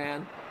dark,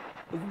 man.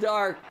 It's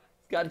dark.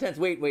 It's got intense.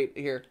 Wait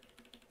here.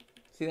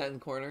 See that in the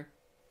corner?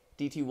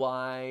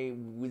 DTY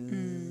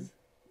Wiz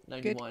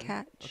 91. Good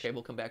catch. Okay,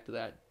 we'll come back to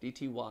that.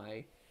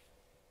 DTY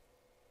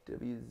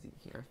WZ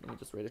here. Let me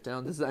just write it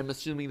down. This is. I'm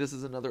assuming this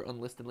is another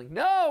unlisted link.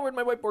 No, where'd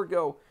my whiteboard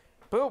go?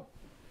 Boom.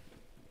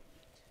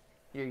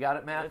 You got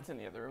it, Matt? It's in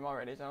the other room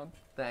already, John.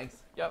 Thanks.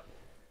 Yep.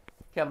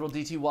 Capital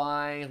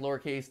DTY,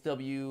 lowercase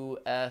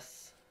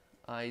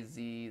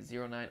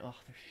WSIZ09. Oh,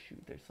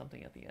 there's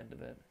something at the end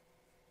of it.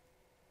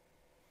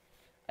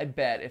 I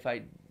bet if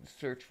I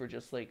search for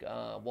just like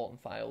Walten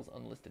Files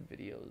unlisted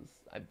videos,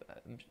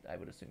 I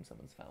would assume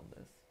someone's found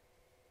this.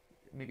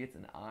 Maybe it's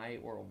an I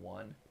or a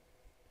 1.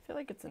 I feel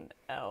like it's an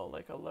L,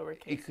 like a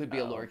lowercase It could be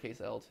a L. lowercase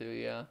L too,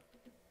 yeah.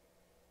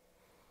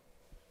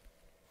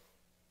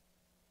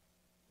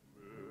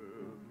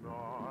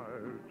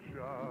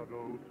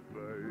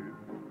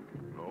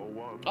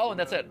 Oh, and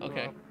that's it.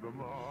 Okay.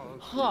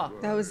 Huh.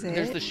 That was it.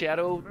 There's the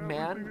Shadow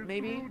Man,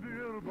 maybe?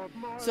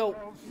 So,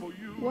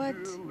 What?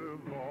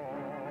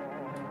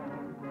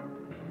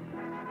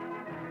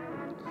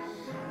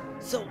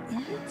 so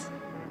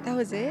What? That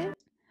was it?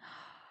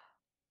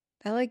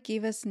 That like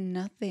gave us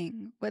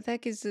nothing. What the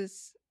heck is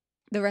this?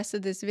 The rest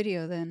of this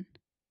video then?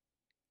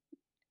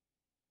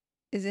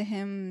 Is it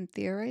him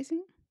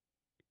theorizing?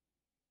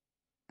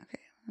 Okay,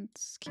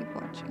 let's keep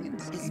watching and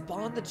see. is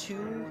Bond the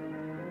 2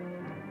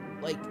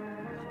 like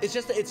it's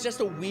just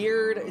a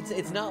weird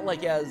it's not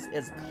like as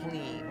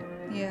clean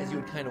Yeah. as you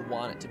would kind of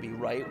want it to be,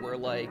 right? Where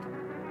like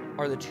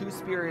are the two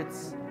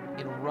spirits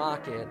in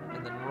Rocket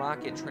and then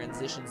Rocket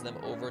transitions them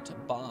over to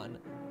Bond,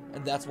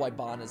 and that's why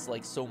Bond is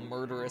like so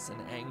murderous and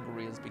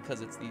angry, is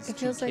because it's these It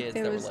two feels like kids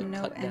there that were was like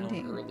no cut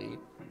ending. down early.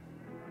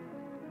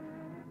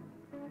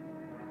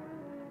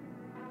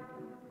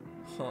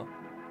 Huh.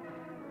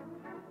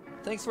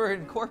 Thanks for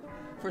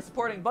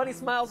supporting Bunny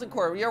Smiles and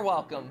Corp. You're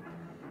welcome.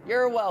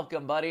 You're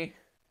welcome, buddy.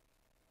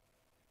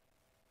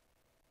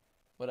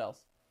 What else?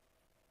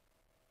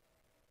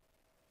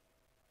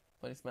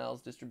 Bunny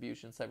Smiles,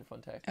 distribution,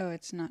 Cyberfun Tech. Oh,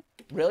 it's not.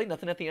 Really?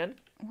 Nothing at the end?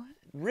 What?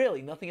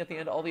 Really? Nothing at the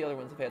end? All the other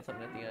ones have had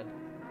something at the end.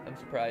 I'm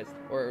surprised.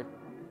 Or...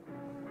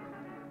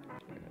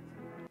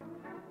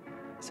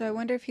 So I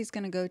wonder if he's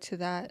gonna go to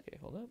that, Okay,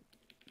 hold up.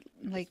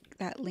 like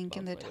that link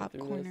in the Bounce my way top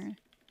through corner.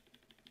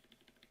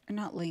 Or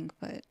not link,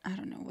 but I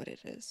don't know what it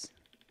is.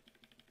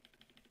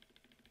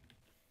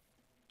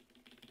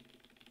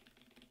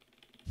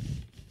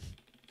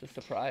 Just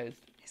surprised.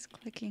 It's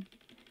clicking.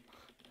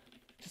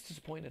 Just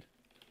disappointed.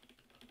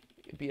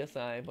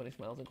 BSI, Bunny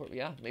Smiles and Corp.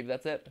 Yeah, maybe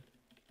that's it.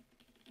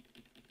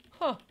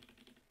 Huh.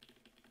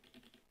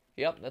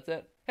 Yep, that's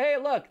it. Hey,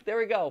 look, there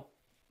we go.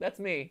 That's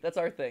me. That's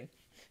our thing.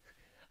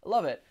 I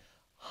love it.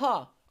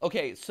 Huh.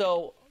 Okay,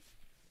 so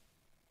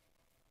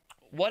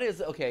what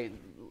is, okay,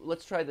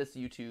 let's try this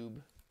YouTube.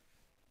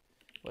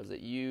 What is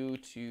it?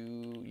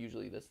 YouTube,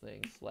 usually this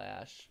thing,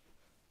 slash,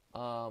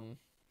 what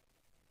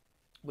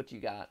you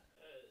got?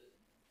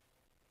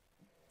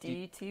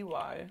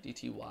 DTY,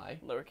 DTY,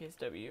 lowercase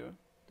w,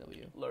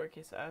 W,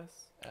 lowercase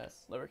s,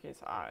 S,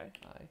 lowercase I,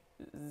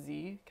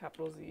 Z,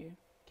 capital Z,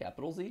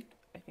 capital Z,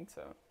 I think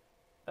so.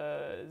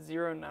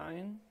 09,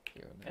 09.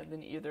 and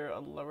then either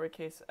a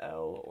lowercase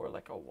L or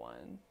like a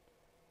 1.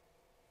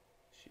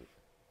 Shoot.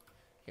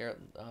 Here,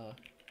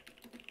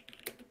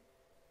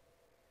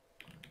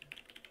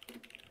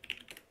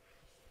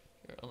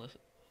 here, unless,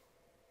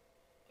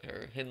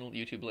 here, hidden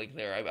YouTube link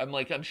there.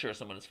 I'm sure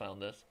someone has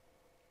found this.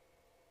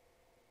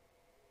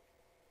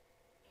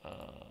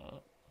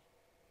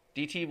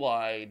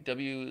 DTY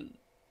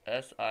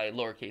WSI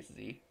lowercase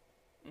z.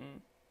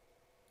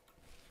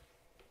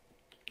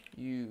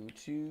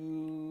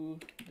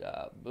 YouTube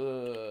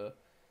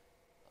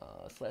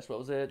slash what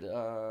was it?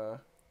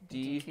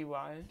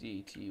 DTY.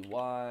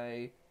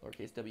 DTY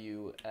lowercase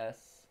W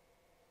S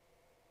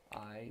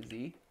I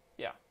Z.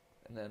 Yeah.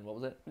 And then what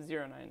was it?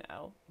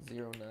 09L.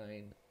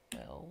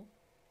 09L.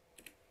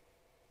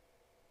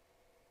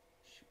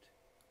 Shoot.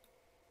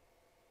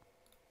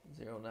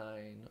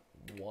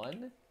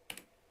 091.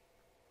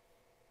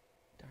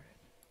 Darn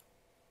it.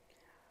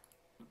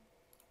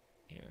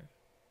 Here.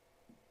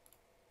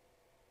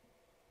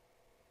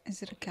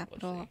 Is it a Okay, let's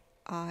capital see.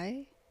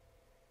 I?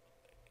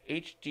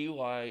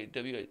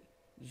 HDYW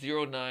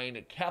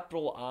 09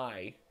 capital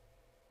I.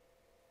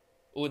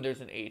 Oh, and there's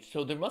an H.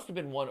 So there must have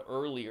been one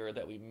earlier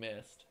that we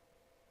missed.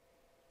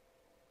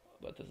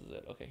 But this is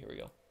it. Okay, here we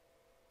go.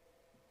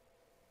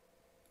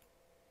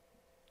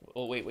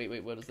 Oh, wait.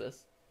 What is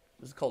this?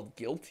 This is called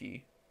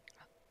Guilty.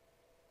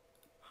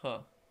 Huh.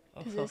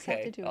 Oh, Does this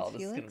have to do with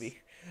this is Felix?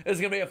 this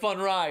is gonna be a fun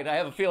ride. I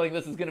have a feeling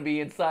this is gonna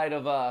be inside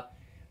of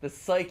the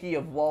psyche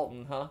of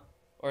Walten, huh?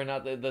 Or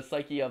not the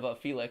psyche of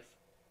Felix.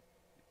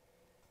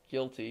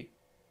 Guilty.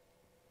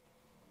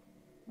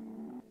 I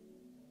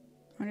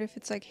wonder if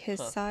it's like his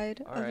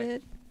side All of right.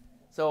 it.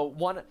 So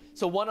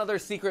one other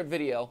secret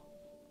video.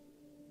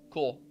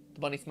 Cool. The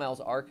Bunny Smiles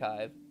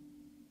archive.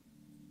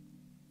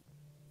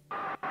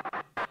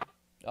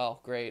 Oh,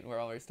 great.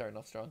 We're already starting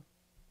off strong.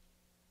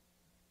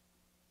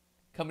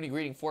 Company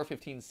greeting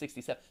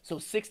 4/15/67. So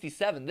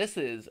 67, this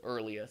is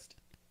earliest.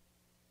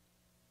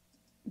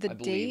 The I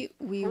believe. date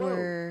we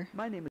were.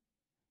 My name is.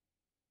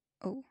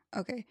 Oh,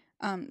 okay.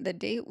 The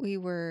date we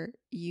were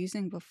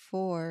using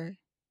before,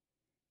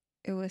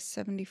 it was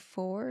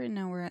 74, and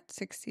now we're at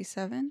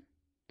 67.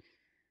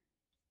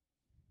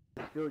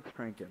 Felix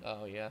Trankin.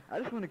 Oh, yeah. I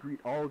just want to greet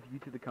all of you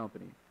to the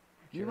company.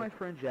 You and my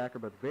friend Jack are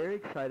both very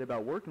excited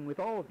about working with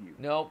all of you.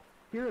 Nope.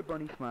 Here at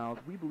Bunny Smiles,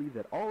 we believe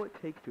that all it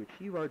takes to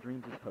achieve our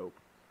dreams is hope.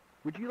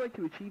 Would you like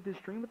to achieve this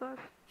dream with us?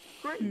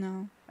 Great.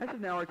 No. As of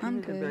now, our team I'm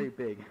isn't good. very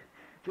big,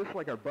 just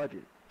like our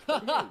budget.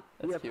 But hey, we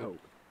That's have cute. hope.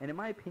 And in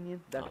my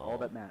opinion, that's all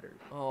that matters.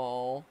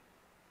 Oh,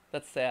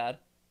 that's sad.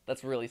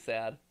 That's really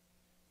sad.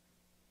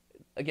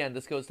 Again,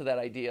 this goes to that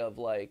idea of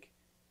like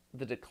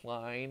the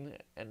decline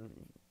and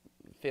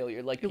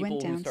failure. Like It went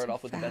people who down start so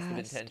off with the best of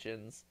fast.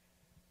 intentions,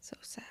 So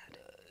sad.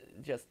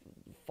 just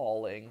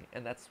falling,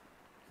 and that's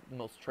the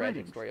most My tragic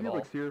name's story of all.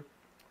 Felix here.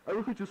 I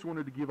really just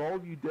wanted to give all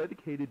of you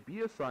dedicated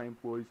BSI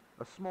employees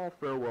a small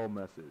farewell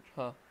message.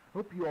 Huh. I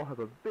hope you all have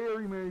a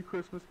very Merry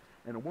Christmas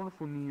and a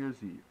wonderful New Year's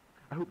Eve.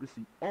 I hope to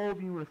see all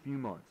of you in a few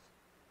months.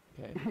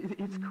 Okay.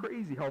 It's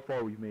crazy how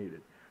far we've made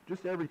it.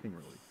 Just everything,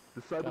 really.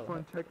 The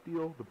Cyberfun tech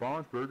deal, the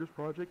Bonds Burgers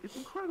project, it's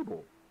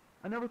incredible.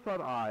 I never thought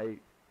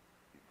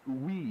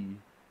we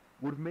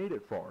would have made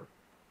it far.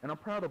 And I'm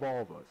proud of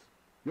all of us.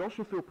 Y'all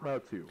should feel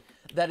proud too.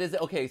 That is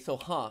okay.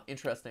 So,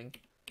 interesting.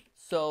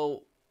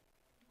 So,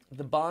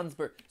 the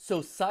Bondsburg.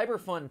 So,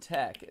 Cyberfun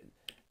Tech.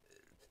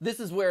 This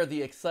is where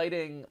the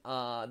exciting.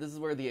 This is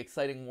where the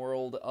exciting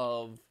world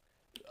of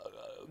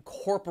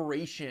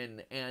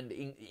corporation and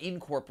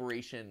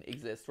incorporation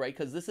exists, right?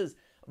 Because this is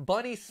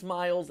Bunny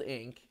Smiles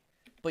Inc.,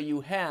 but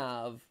you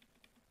have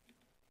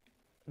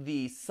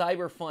the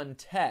Cyberfun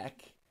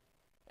Tech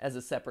as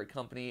a separate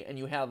company, and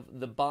you have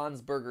the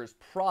Bonds Burgers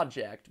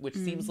Project, which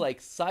seems like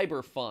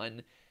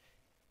Cyberfun.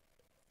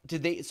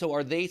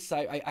 Are they,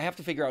 I have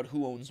to figure out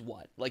who owns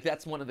what. Like,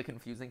 that's one of the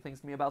confusing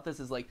things to me about this,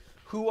 is like,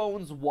 who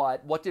owns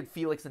what did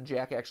Felix and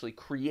Jack actually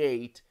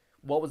create,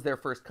 what was their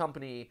first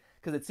company,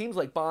 because it seems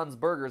like Bonds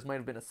Burgers might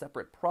have been a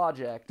separate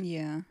project,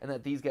 Yeah. and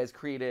that these guys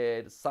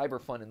created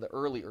Cyberfun in the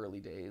early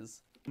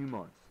days. Few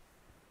months.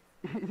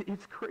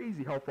 It's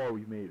crazy how far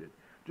we've made it.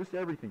 Just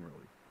everything,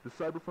 really. The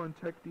Cyberfun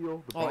tech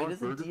deal, the Bonds It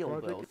is a Burgers deal,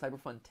 project, though.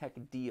 Cyberfun Tech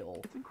deal.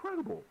 it's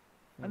incredible.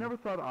 I never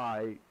thought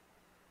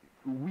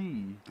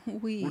we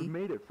would have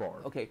made it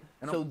far. Okay,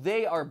 And so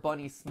they are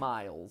Bunny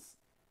Smiles.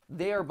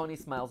 They are Bunny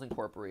Smiles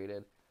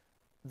Incorporated.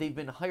 They've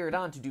been hired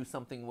on to do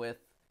something with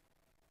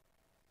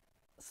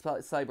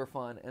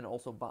Cyberfun and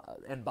also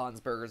and Bonds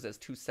Burgers as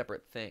two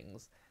separate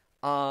things.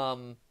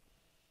 The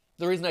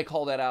reason I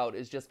call that out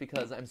is just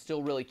because I'm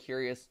still really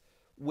curious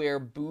where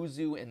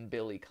Buzu and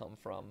Billy come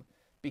from.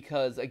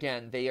 Because,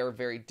 again, they are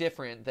very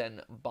different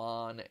than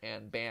Bon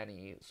and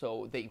Banny.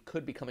 So they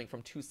could be coming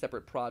from two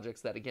separate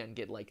projects that, again,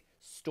 get, like,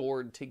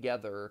 stored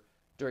together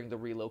during the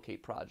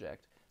Relocate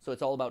project. So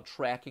it's all about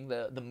tracking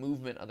the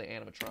movement of the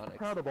animatronics. I'm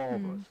proud of all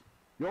of us.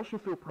 Y'all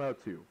should feel proud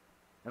too.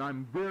 And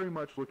I'm very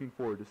much looking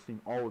forward to seeing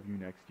all of you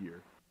next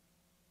year.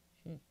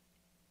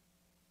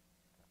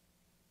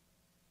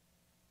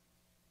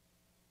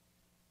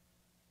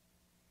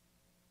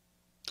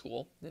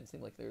 Cool. Didn't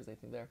seem like there was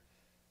anything there.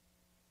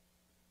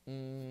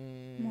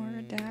 More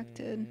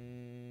redacted.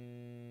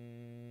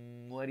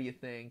 What do you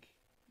think?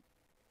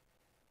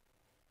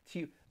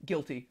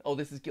 Guilty. Oh,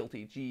 this is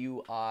guilty.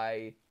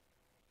 Guilty.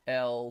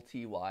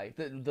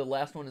 The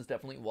last one is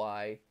definitely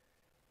Y.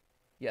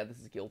 Yeah, this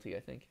is guilty, I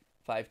think.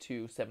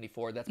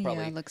 5274. That's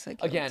probably. Yeah, it looks like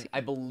Again, guilty.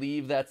 I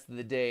believe that's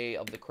the day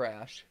of the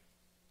crash.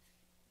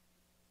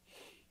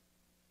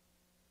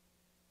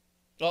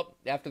 Oh,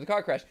 after the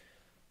car crash.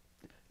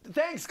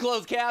 Thanks,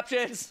 closed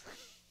captions.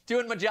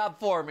 Doing my job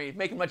for me,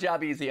 making my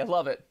job easy. I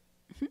love it.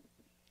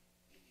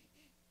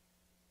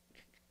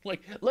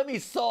 Like, let me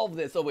solve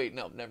this. Oh, wait,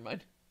 no, never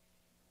mind.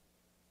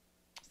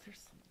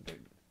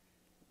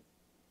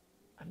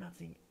 I'm not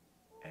seeing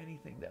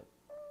anything that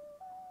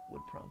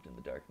would prompt in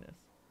the darkness.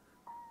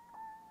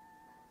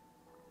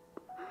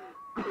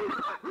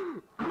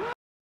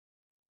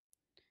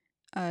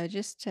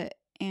 Just to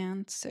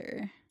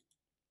answer,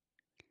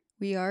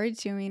 we are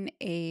doing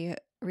a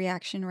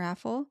reaction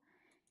raffle.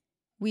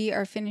 We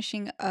are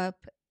finishing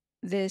up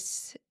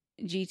this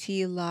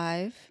GT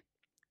Live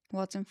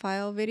Walten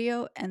File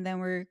video, and then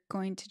we're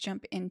going to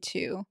jump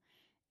into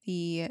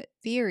the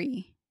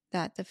theory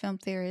that the film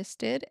theorist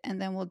did,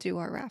 and then we'll do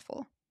our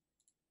raffle.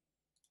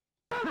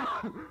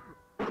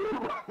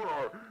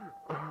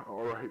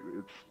 Alright,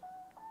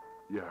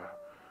 yeah.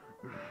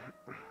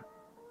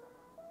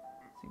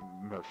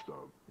 Messed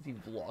up. Is he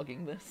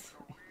vlogging this?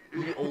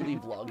 Is he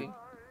oldie vlogging?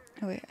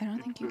 Oh wait, I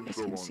don't think you It's guys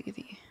so can long see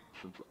the...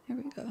 since Here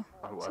we go.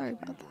 I last Sorry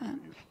used about one that.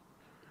 of these.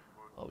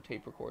 Oh,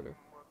 tape recorder.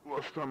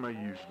 Last time I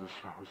used this,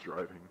 I was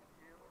driving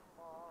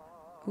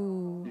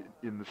Ooh.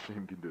 in the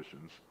same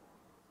conditions.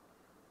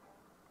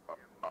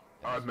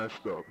 I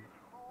messed up.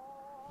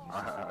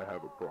 I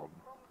have a problem.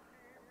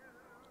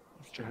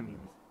 And,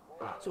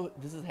 So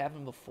this has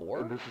happened before?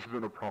 and this has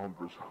been a problem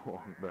for so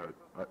long that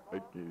I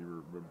can't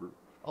even remember.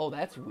 Oh,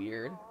 that's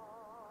weird.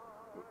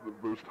 The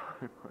first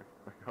time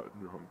I got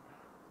drunk,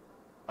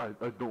 I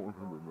don't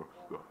remember most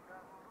stuff.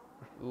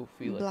 Ooh,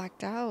 Felix.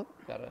 Blacked out.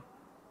 Gotta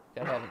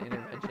have an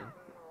intervention.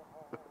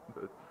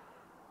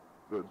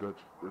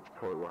 That's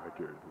probably why I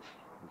carry this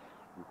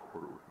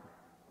recorder with me.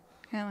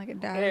 Kind of like a Hey,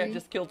 diary. I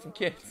just killed some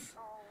kids.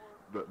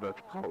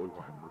 That's probably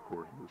why I'm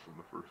recording this in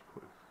the first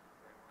place.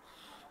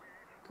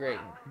 Great.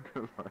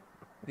 Because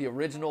The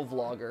original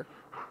vlogger.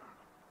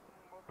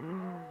 I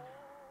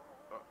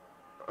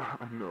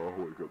know I'll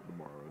wake up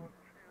tomorrow and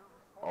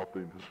I'll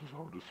think this was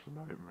all just a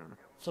nightmare.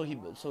 So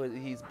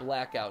he's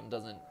blackout and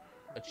doesn't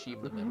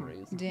achieve the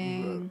memories.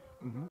 Dang.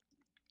 Mhm.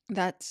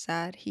 That's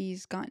sad.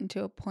 He's gotten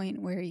to a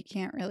point where he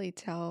can't really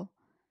tell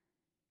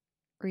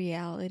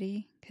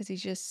reality because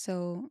he's just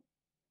so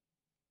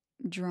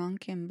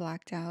drunk and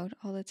blacked out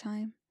all the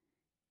time.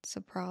 It's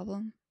a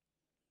problem.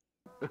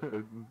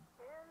 And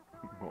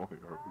Molly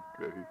are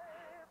okay.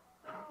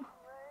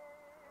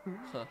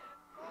 Huh.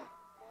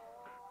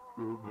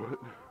 But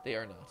They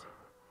are not.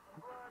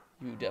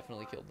 You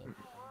definitely killed them.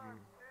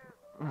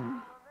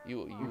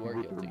 You are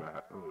but guilty.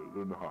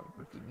 they're not.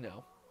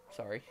 No.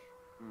 Sorry.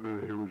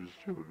 They were just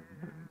children.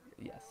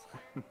 Yes.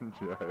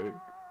 Jack.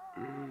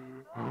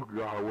 Oh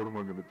God, what am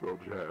I gonna tell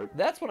Jack?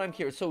 That's what I'm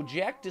curious. So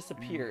Jack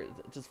disappeared.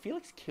 Does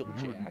Felix kill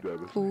He would be Jack?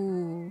 devastated.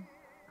 Ooh.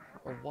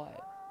 Or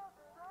what?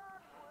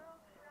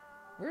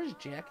 Where's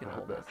Jack in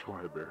all this? That's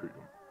why I buried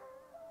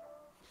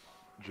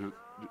him.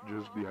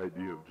 Just the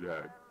idea of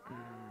Jack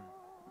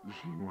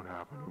seeing what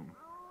happened to him.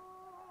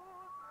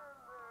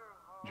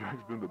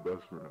 Jack's been the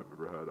best friend I've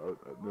ever had.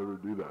 I'd never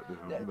do that to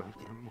him. That's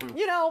been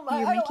You know,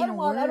 I don't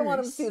want him to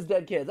worse. see his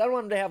dead kids. I don't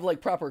want him to have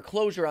like proper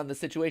closure on the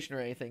situation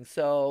or anything.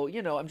 So,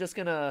 you know, I'm just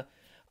gonna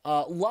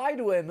lie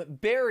to him,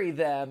 bury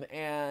them,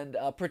 and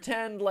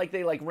pretend like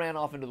they like ran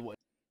off into the woods.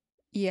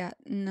 Yeah,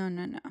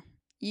 no.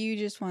 You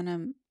just want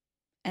to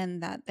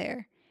end that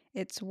there.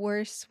 It's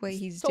worse what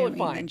he's Totally doing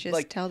fine. than just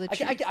Like, tell the I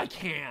truth.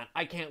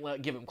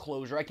 can't give him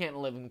closure. I can't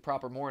live in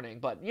proper mourning.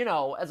 But you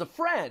know, as a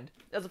friend,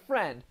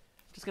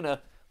 just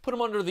gonna put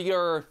him under the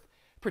earth,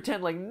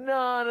 pretend like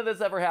none of this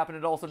ever happened,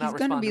 and also not He's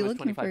gonna respond be to his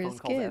looking 25 for phone his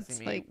calls kids,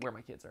 asking me like, where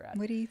my kids are at.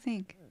 What do you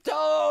think?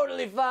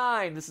 Totally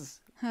fine. This is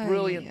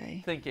brilliant Ay,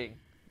 ay. thinking,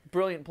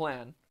 brilliant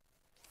plan.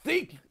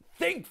 Think,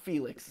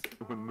 Felix.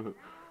 when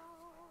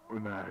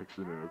the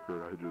accident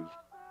occurred, I just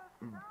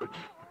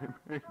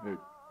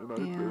panicked and I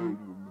Yeah. buried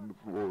them in the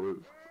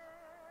forest.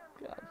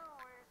 God.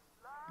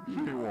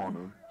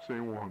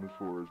 Syrena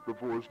forest, the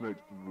forest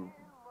next to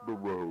the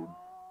road.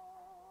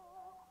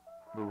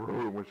 The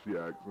road in which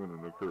the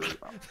accident occurred.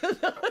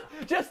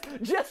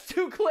 just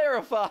to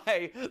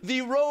clarify,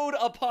 the road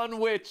upon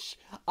which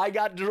I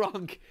got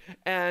drunk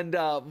and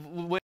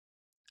went.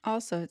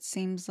 Also, it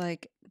seems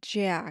like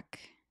Jack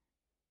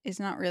is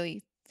not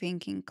really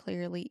thinking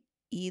clearly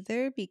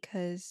either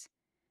because,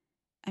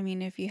 I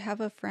mean, if you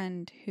have a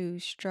friend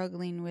who's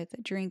struggling with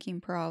a drinking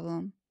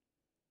problem,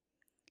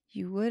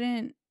 you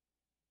wouldn't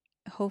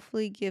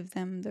hopefully give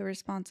them the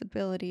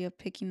responsibility of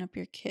picking up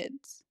your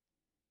kids.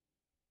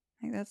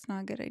 Like, that's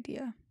not a good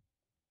idea.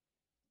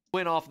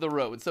 Went off the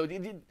road. So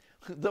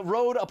the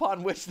road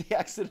upon which the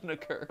accident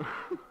occurred.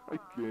 I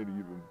can't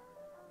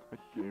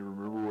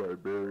remember where I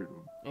buried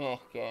them. Oh,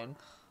 God.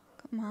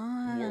 Come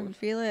on, Worse.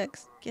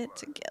 Felix, get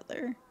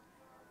together.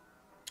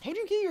 How'd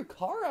you get your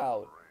car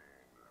out?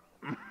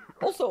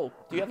 Also,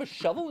 do you have a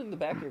shovel in the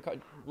back of your car?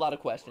 A lot of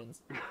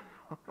questions.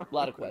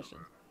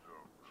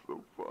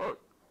 So fuck.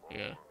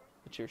 Yeah.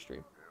 It's your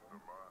stream.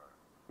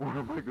 What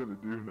am I gonna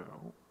do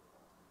now?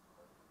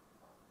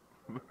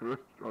 The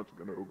restaurant's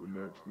gonna open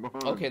next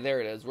month. Okay, there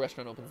it is.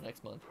 Restaurant opens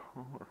next month.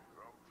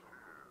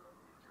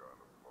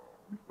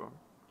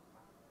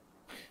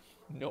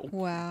 Nope.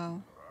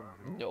 Wow.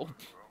 Nope.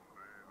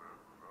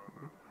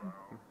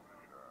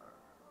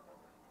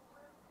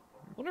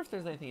 Wonder if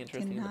there's anything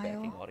interesting in the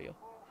backing Denial. audio.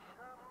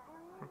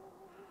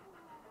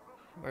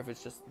 Or if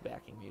it's just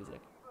backing music.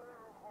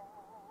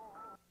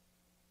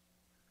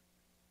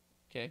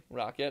 Okay,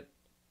 Rocket.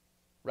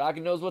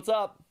 Rocket knows what's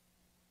up.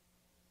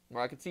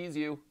 Rocket sees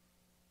you.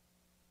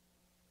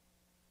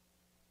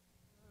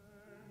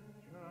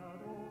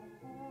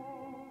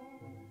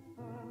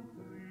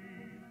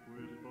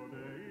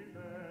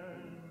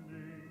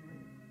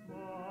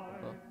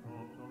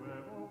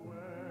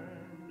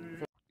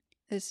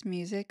 This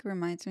music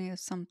reminds me of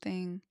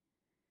something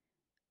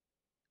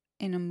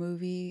in a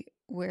movie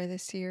where the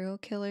serial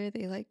killer,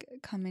 they like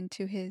come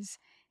into his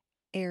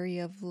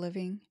area of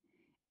living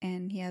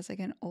and he has like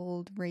an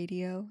old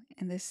radio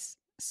and this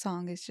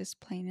song is just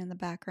playing in the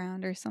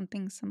background or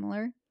something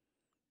similar.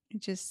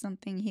 It's just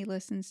something he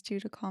listens to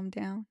calm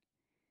down.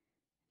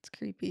 It's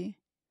creepy.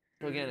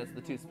 So again, it's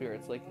the two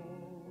spirits. Like,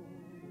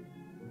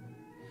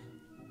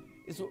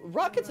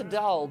 Rocket's a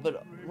doll,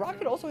 but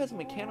Rocket also has a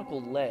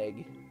mechanical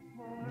leg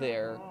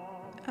there,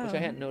 which I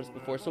hadn't noticed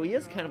before. So he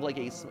is kind of like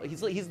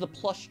he's the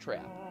plush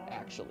trap.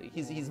 Actually,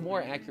 he's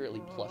more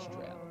accurately plush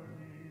trap,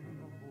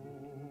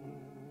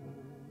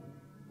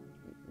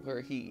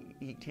 where he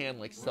can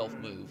like self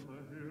move.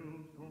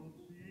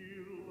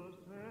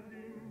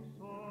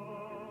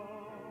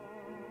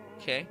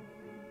 Okay.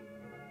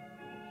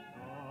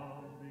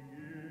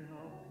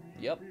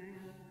 Yep.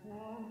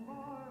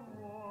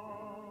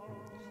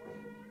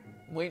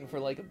 I'm waiting for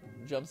like a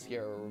jump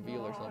scare or a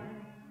reveal or something.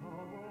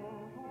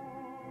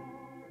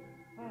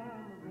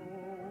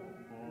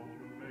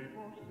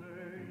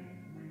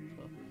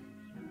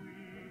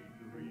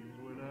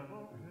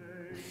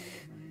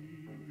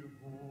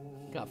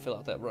 Gotta fill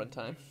out that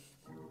runtime.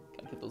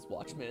 Gotta get those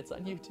watch minutes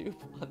on YouTube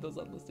on those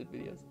unlisted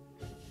videos.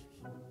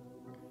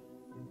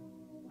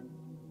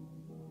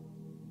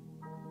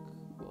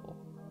 Cool.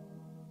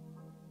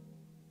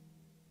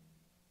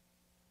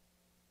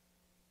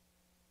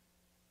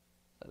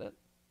 Is that it?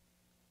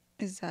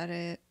 Is that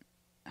it?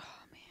 Oh,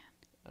 man.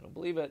 I don't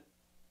believe it.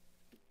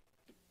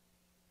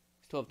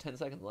 Still have 10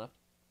 seconds left.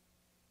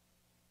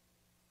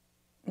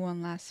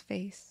 One last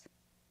face.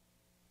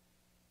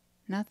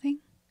 Nothing?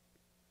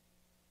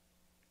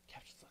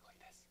 Captions look like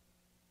this.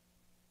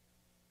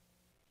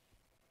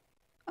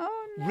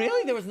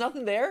 Really? There was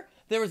nothing there?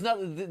 There was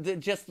nothing,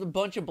 just a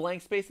bunch of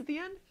blank space at the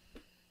end?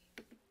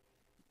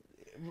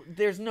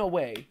 There's no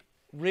way.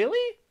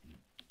 Really?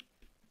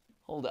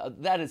 Hold on.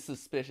 That is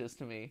suspicious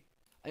to me.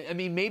 I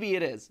mean, maybe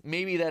it is.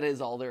 Maybe that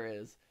is all there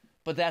is.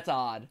 But that's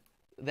odd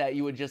that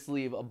you would just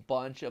leave a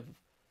bunch of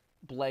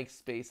blank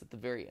space at the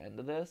very end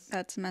of this.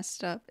 That's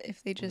messed up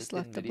if they just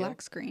left the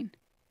black screen.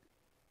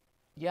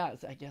 Yeah,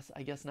 I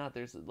guess not.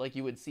 There's like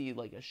you would see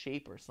like a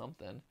shape or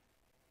something.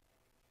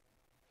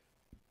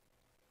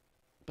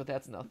 But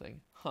that's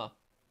nothing. Huh.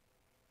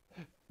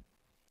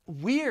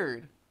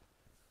 Weird.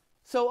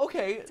 So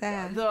okay,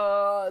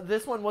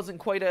 this one wasn't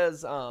quite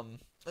as the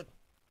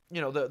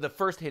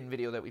first hidden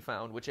video that we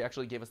found, which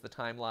actually gave us the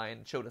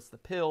timeline, showed us the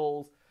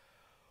pills,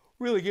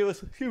 really gave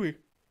us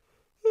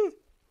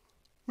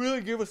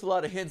a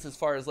lot of hints as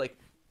far as like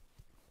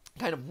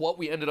kind of what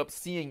we ended up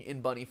seeing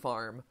in Bunny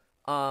Farm.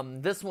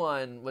 This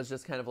one was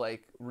just kind of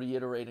like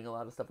reiterating a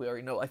lot of stuff we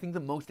already know. I think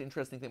the most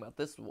interesting thing about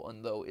this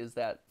one though is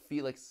that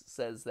Felix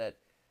says that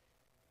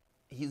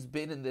he's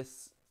been in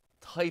this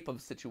type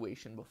of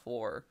situation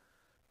before.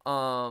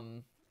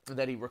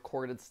 That he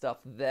recorded stuff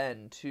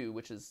then too,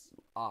 which is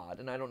odd.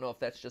 And I don't know if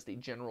that's just a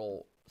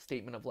general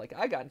statement of like,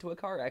 I got into a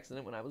car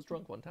accident when I was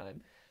drunk one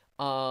time.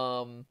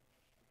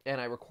 And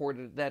I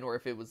recorded it then, or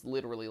if it was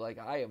literally like,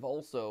 I have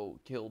also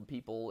killed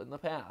people in the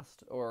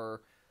past,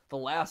 or the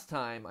last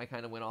time I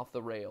kind of went off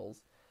the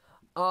rails.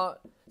 So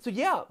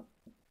yeah,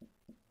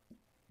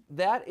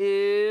 that's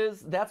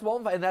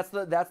Walten File, and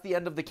that's the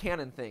end of the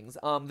canon things.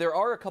 There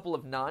are a couple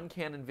of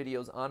non-canon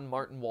videos on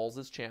Martin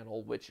Walls'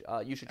 channel, which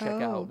you should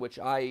check out, which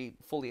I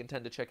fully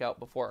intend to check out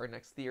before our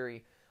next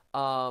theory.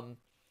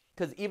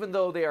 Because even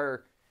though they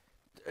are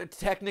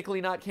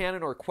technically not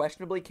canon or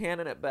questionably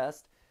canon at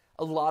best,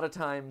 a lot of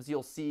times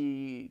you'll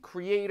see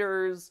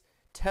creators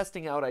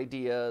testing out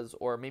ideas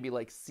or maybe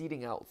like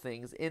seeding out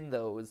things in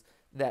those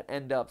that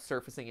end up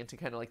surfacing into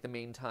kind of like the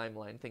main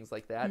timeline, things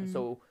like that. And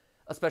so,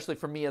 especially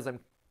for me as I'm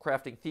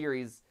crafting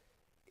theories,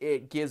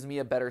 it gives me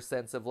a better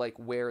sense of like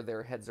where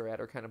their heads are at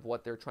or kind of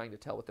what they're trying to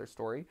tell with their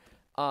story,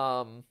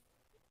 or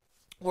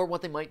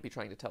what they might be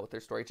trying to tell with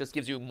their story. It just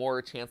gives you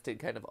more chance to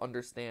kind of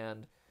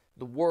understand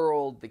the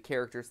world, the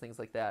characters, things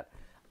like that.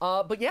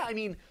 But yeah, I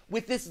mean,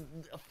 with this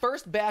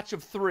first batch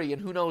of 3,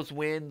 and who knows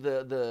when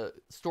the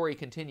story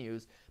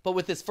continues, but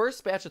with this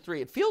first batch of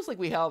 3, it feels like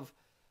we have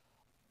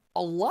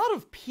a lot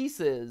of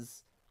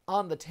pieces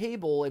on the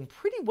table and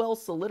pretty well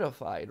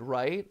solidified,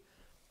 right?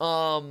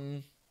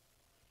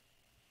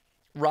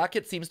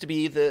 Rocket seems to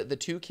be the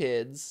 2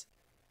 kids.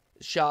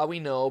 Shaw we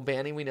know,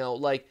 Banny we know.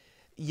 Like,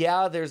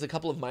 yeah, there's a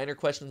couple of minor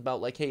questions about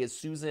like, hey, is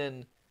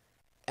Susan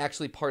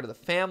actually part of the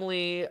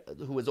family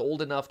who was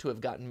old enough to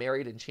have gotten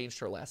married and changed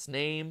her last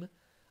name,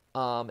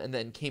 and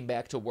then came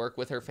back to work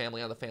with her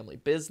family on the family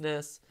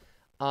business?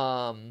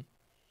 Some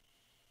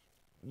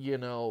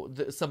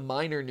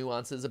minor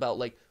nuances about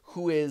like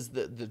who is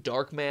the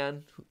Dark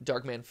Man.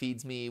 Dark Man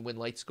feeds me when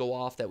lights go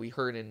off that we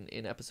heard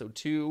in episode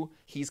 2.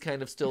 He's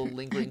kind of still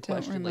lingering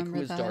question, like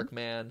who is Dark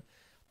Man.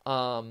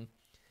 Bon,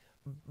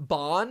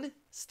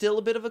 still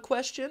a bit of a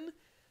question,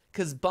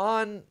 because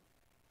Bon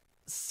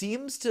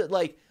seems to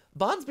like,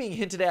 Bon's being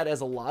hinted at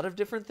as a lot of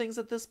different things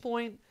at this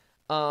point.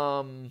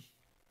 At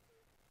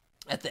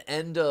the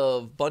end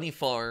of Bunny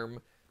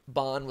Farm,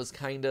 Bon was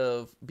kind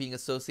of being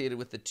associated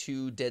with the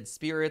 2 dead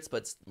spirits,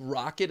 but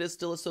Rocket is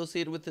still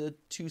associated with the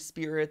 2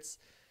 spirits.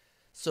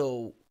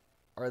 So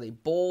are they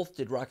both?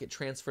 Did Rocket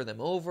transfer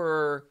them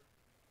over?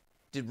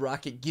 Did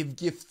Rocket give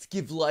gifts,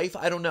 give life?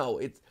 I don't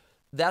know.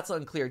 That's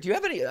unclear. Do you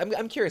have any?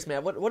 I'm curious,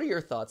 Matt. What are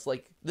your thoughts?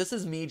 Like, this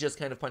is me just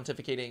kind of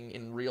pontificating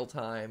in real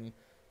time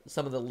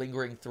some of the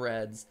lingering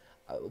threads.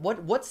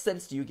 What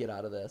sense do you get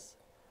out of this?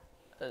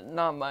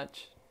 Not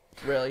much.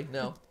 Really?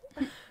 No.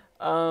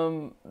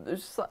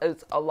 It's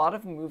a lot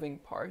of moving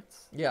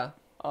parts. Yeah.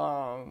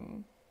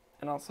 And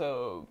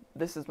also,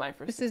 this is my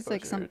first. This is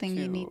like something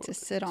you need to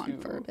sit on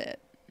for a bit.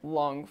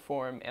 Long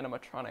form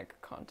animatronic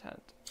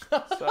content.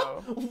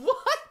 So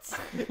what?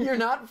 You're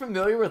not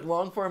familiar with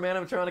long form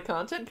animatronic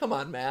content? Come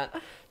on, Matt.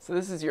 So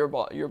this is your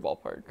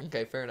ballpark.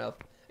 Okay, fair enough.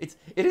 It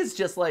is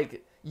just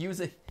like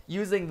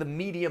using the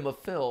medium of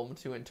film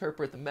to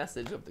interpret the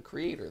message of the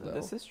creator, though.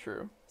 This is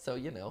true. So,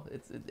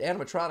 it's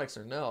animatronics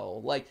or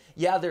no. Like,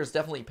 yeah, there's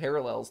definitely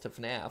parallels to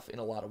FNAF in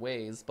a lot of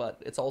ways,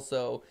 but it's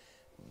also,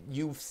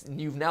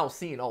 you've now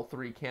seen all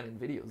 3 canon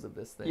videos of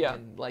this thing. Yeah.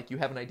 And, like, you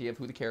have an idea of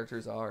who the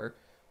characters are,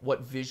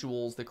 what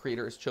visuals the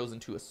creator has chosen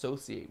to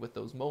associate with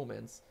those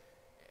moments.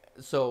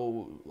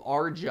 So,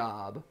 our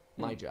job,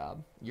 my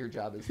job, your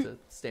job is to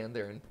stand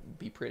there and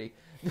be pretty.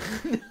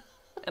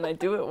 And I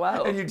do it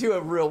well. And you do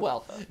it real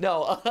well.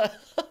 No,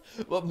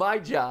 well, my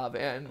job,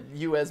 and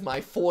you as my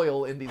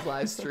foil in these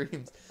live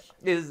streams,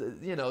 is,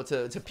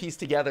 to piece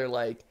together,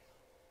 like,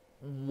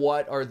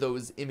 what are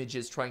those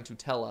images trying to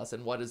tell us,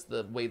 and what is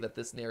the way that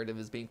this narrative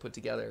is being put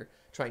together,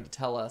 trying to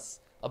tell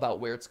us about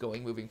where it's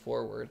going moving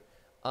forward.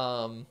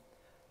 So,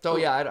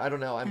 yeah, I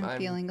don't know. I'm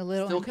feeling a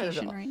little still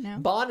impatient right now.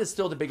 Bond is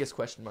still the biggest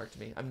question mark to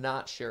me. I'm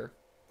not sure.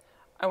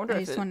 I wonder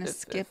I if just want to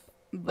skip,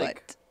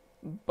 but...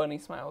 Bunny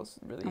Smiles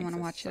really I want to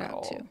exists watch it at out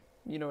all. too.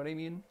 You know what I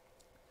mean?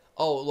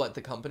 Oh, what,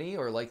 the company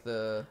or like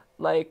the...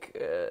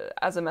 Like,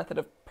 as a method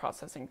of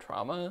processing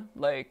trauma,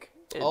 like,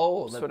 it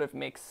sort of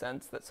makes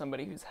sense that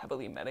somebody who's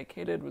heavily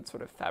medicated would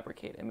sort of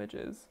fabricate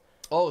images.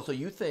 Oh, so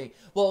you think...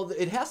 Well,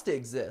 it has to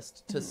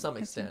exist to some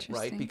That's extent,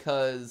 right? interesting.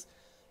 Because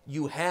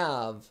you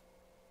have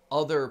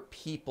other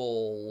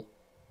people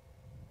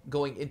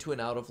going into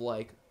and out of,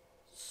 like,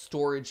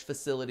 storage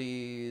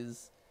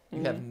facilities.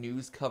 You have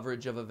news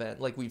coverage of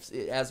events. Like,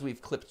 as we've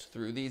clipped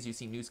through these, you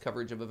see news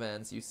coverage of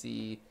events. You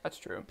see... That's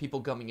true. People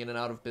coming in and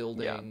out of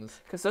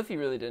buildings. Because Sophie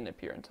really didn't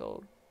appear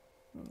until...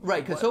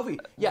 Right, because Sophie...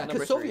 Yeah,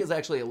 because Sophie 3. is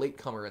actually a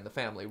latecomer in the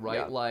family, right?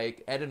 Yeah.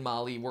 Like, Ed and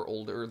Molly were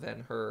older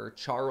than her.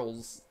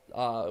 Charles,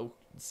 who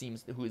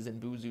is in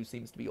Boozoo,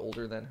 seems to be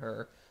older than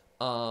her.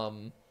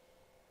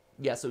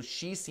 Yeah, so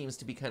she seems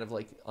to be kind of,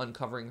 like,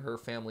 uncovering her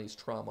family's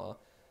trauma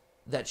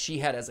that she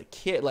had as a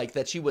kid. Like,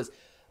 that she was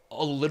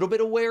a little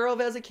bit aware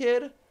of as a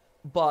kid,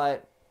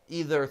 but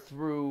either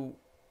through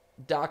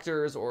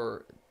doctors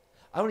or...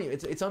 I don't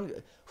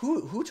even...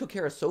 Who took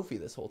care of Sophie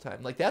this whole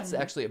time? Like, that's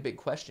actually a big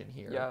question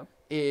here. Yeah.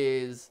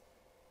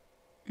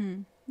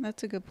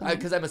 That's a good point.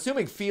 Because I'm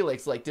assuming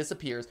Felix, like,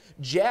 disappears.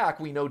 Jack,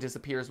 we know,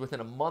 disappears within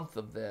a month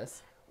of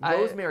this.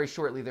 Rosemary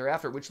shortly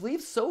thereafter, which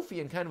leaves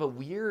Sophie in kind of a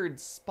weird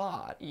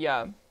spot.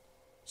 Yeah.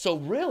 So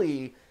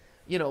really,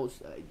 you know,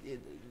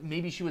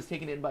 maybe she was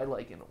taken in by,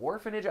 like, an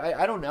orphanage.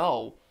 I don't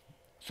know.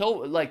 So,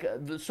 like,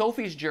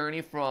 Sophie's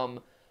journey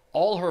from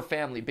all her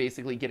family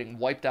basically getting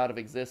wiped out of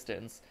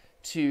existence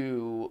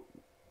to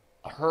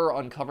her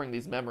uncovering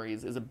these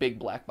memories is a big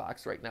black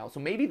box right now. So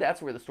maybe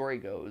that's where the story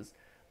goes.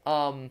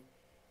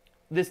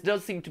 This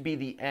does seem to be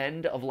the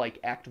end of, like,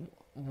 Act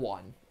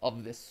 1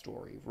 of this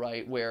story,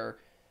 right? Where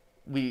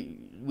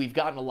we've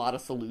gotten a lot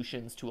of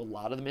solutions to a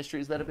lot of the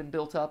mysteries that have been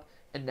built up,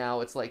 and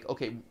now it's like,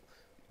 okay,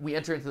 we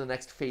enter into the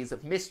next phase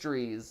of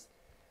mysteries,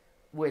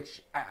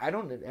 which I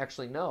don't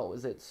actually know.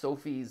 Is it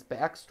Sophie's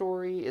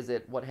backstory? Is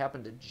it what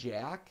happened to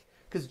Jack?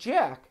 Because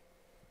Jack,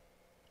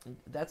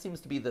 that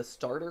seems to be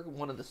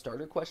one of the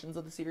starter questions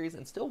of the series,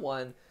 and still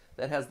one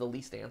that has the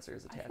least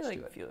answers attached I feel like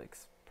to it.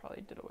 Felix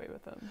probably did away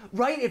with him.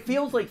 Right, it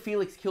feels like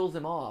Felix kills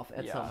him off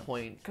at some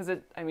point. Because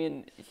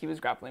he was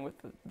grappling with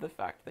the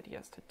fact that he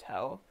has to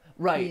tell.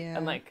 Right. Yeah.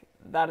 And, like,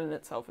 that in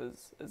itself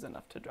is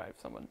enough to drive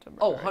someone to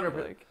murder. Oh, I feel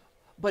 100%. like.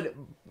 But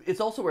it's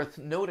also worth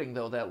noting,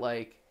 though, that,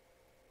 like,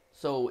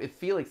 so if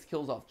Felix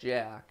kills off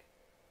Jack,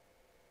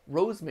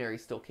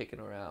 Rosemary's still kicking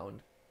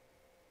around.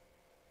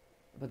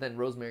 But then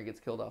Rosemary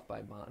gets killed off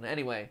by Bon.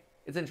 Anyway,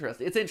 it's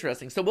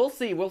interesting. So we'll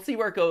see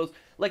where it goes.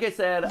 Like I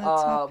said,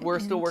 we're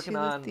still working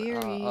on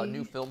a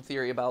new film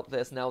theory about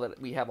this now that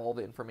we have all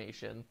the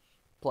information,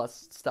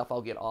 plus stuff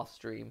I'll get off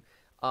stream.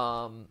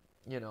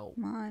 You know,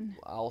 Come on.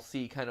 I'll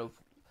see kind of,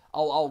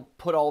 I'll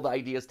put all the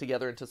ideas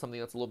together into something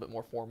that's a little bit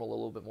more formal, a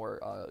little bit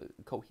more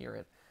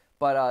coherent.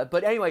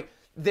 But anyway,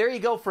 there you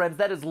go, friends.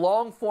 That is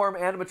long form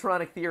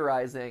animatronic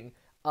theorizing,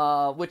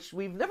 which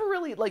we've never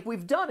really, like,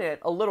 we've done it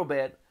a little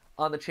bit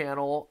on the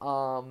channel,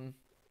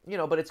 you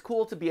know, but it's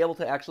cool to be able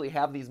to actually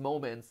have these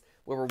moments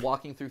where we're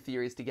walking through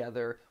theories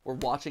together, we're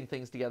watching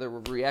things together,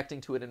 we're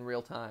reacting to it in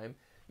real time.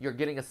 You're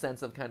getting a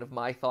sense of kind of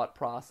my thought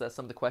process,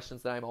 some of the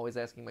questions that I'm always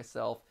asking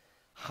myself,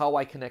 how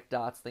I connect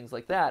dots, things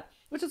like that,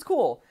 which is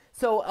cool.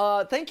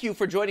 So thank you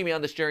for joining me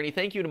on this journey.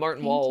 Thank you to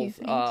Martin Walls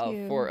thank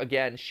you. for,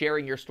 again,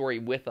 sharing your story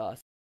with us.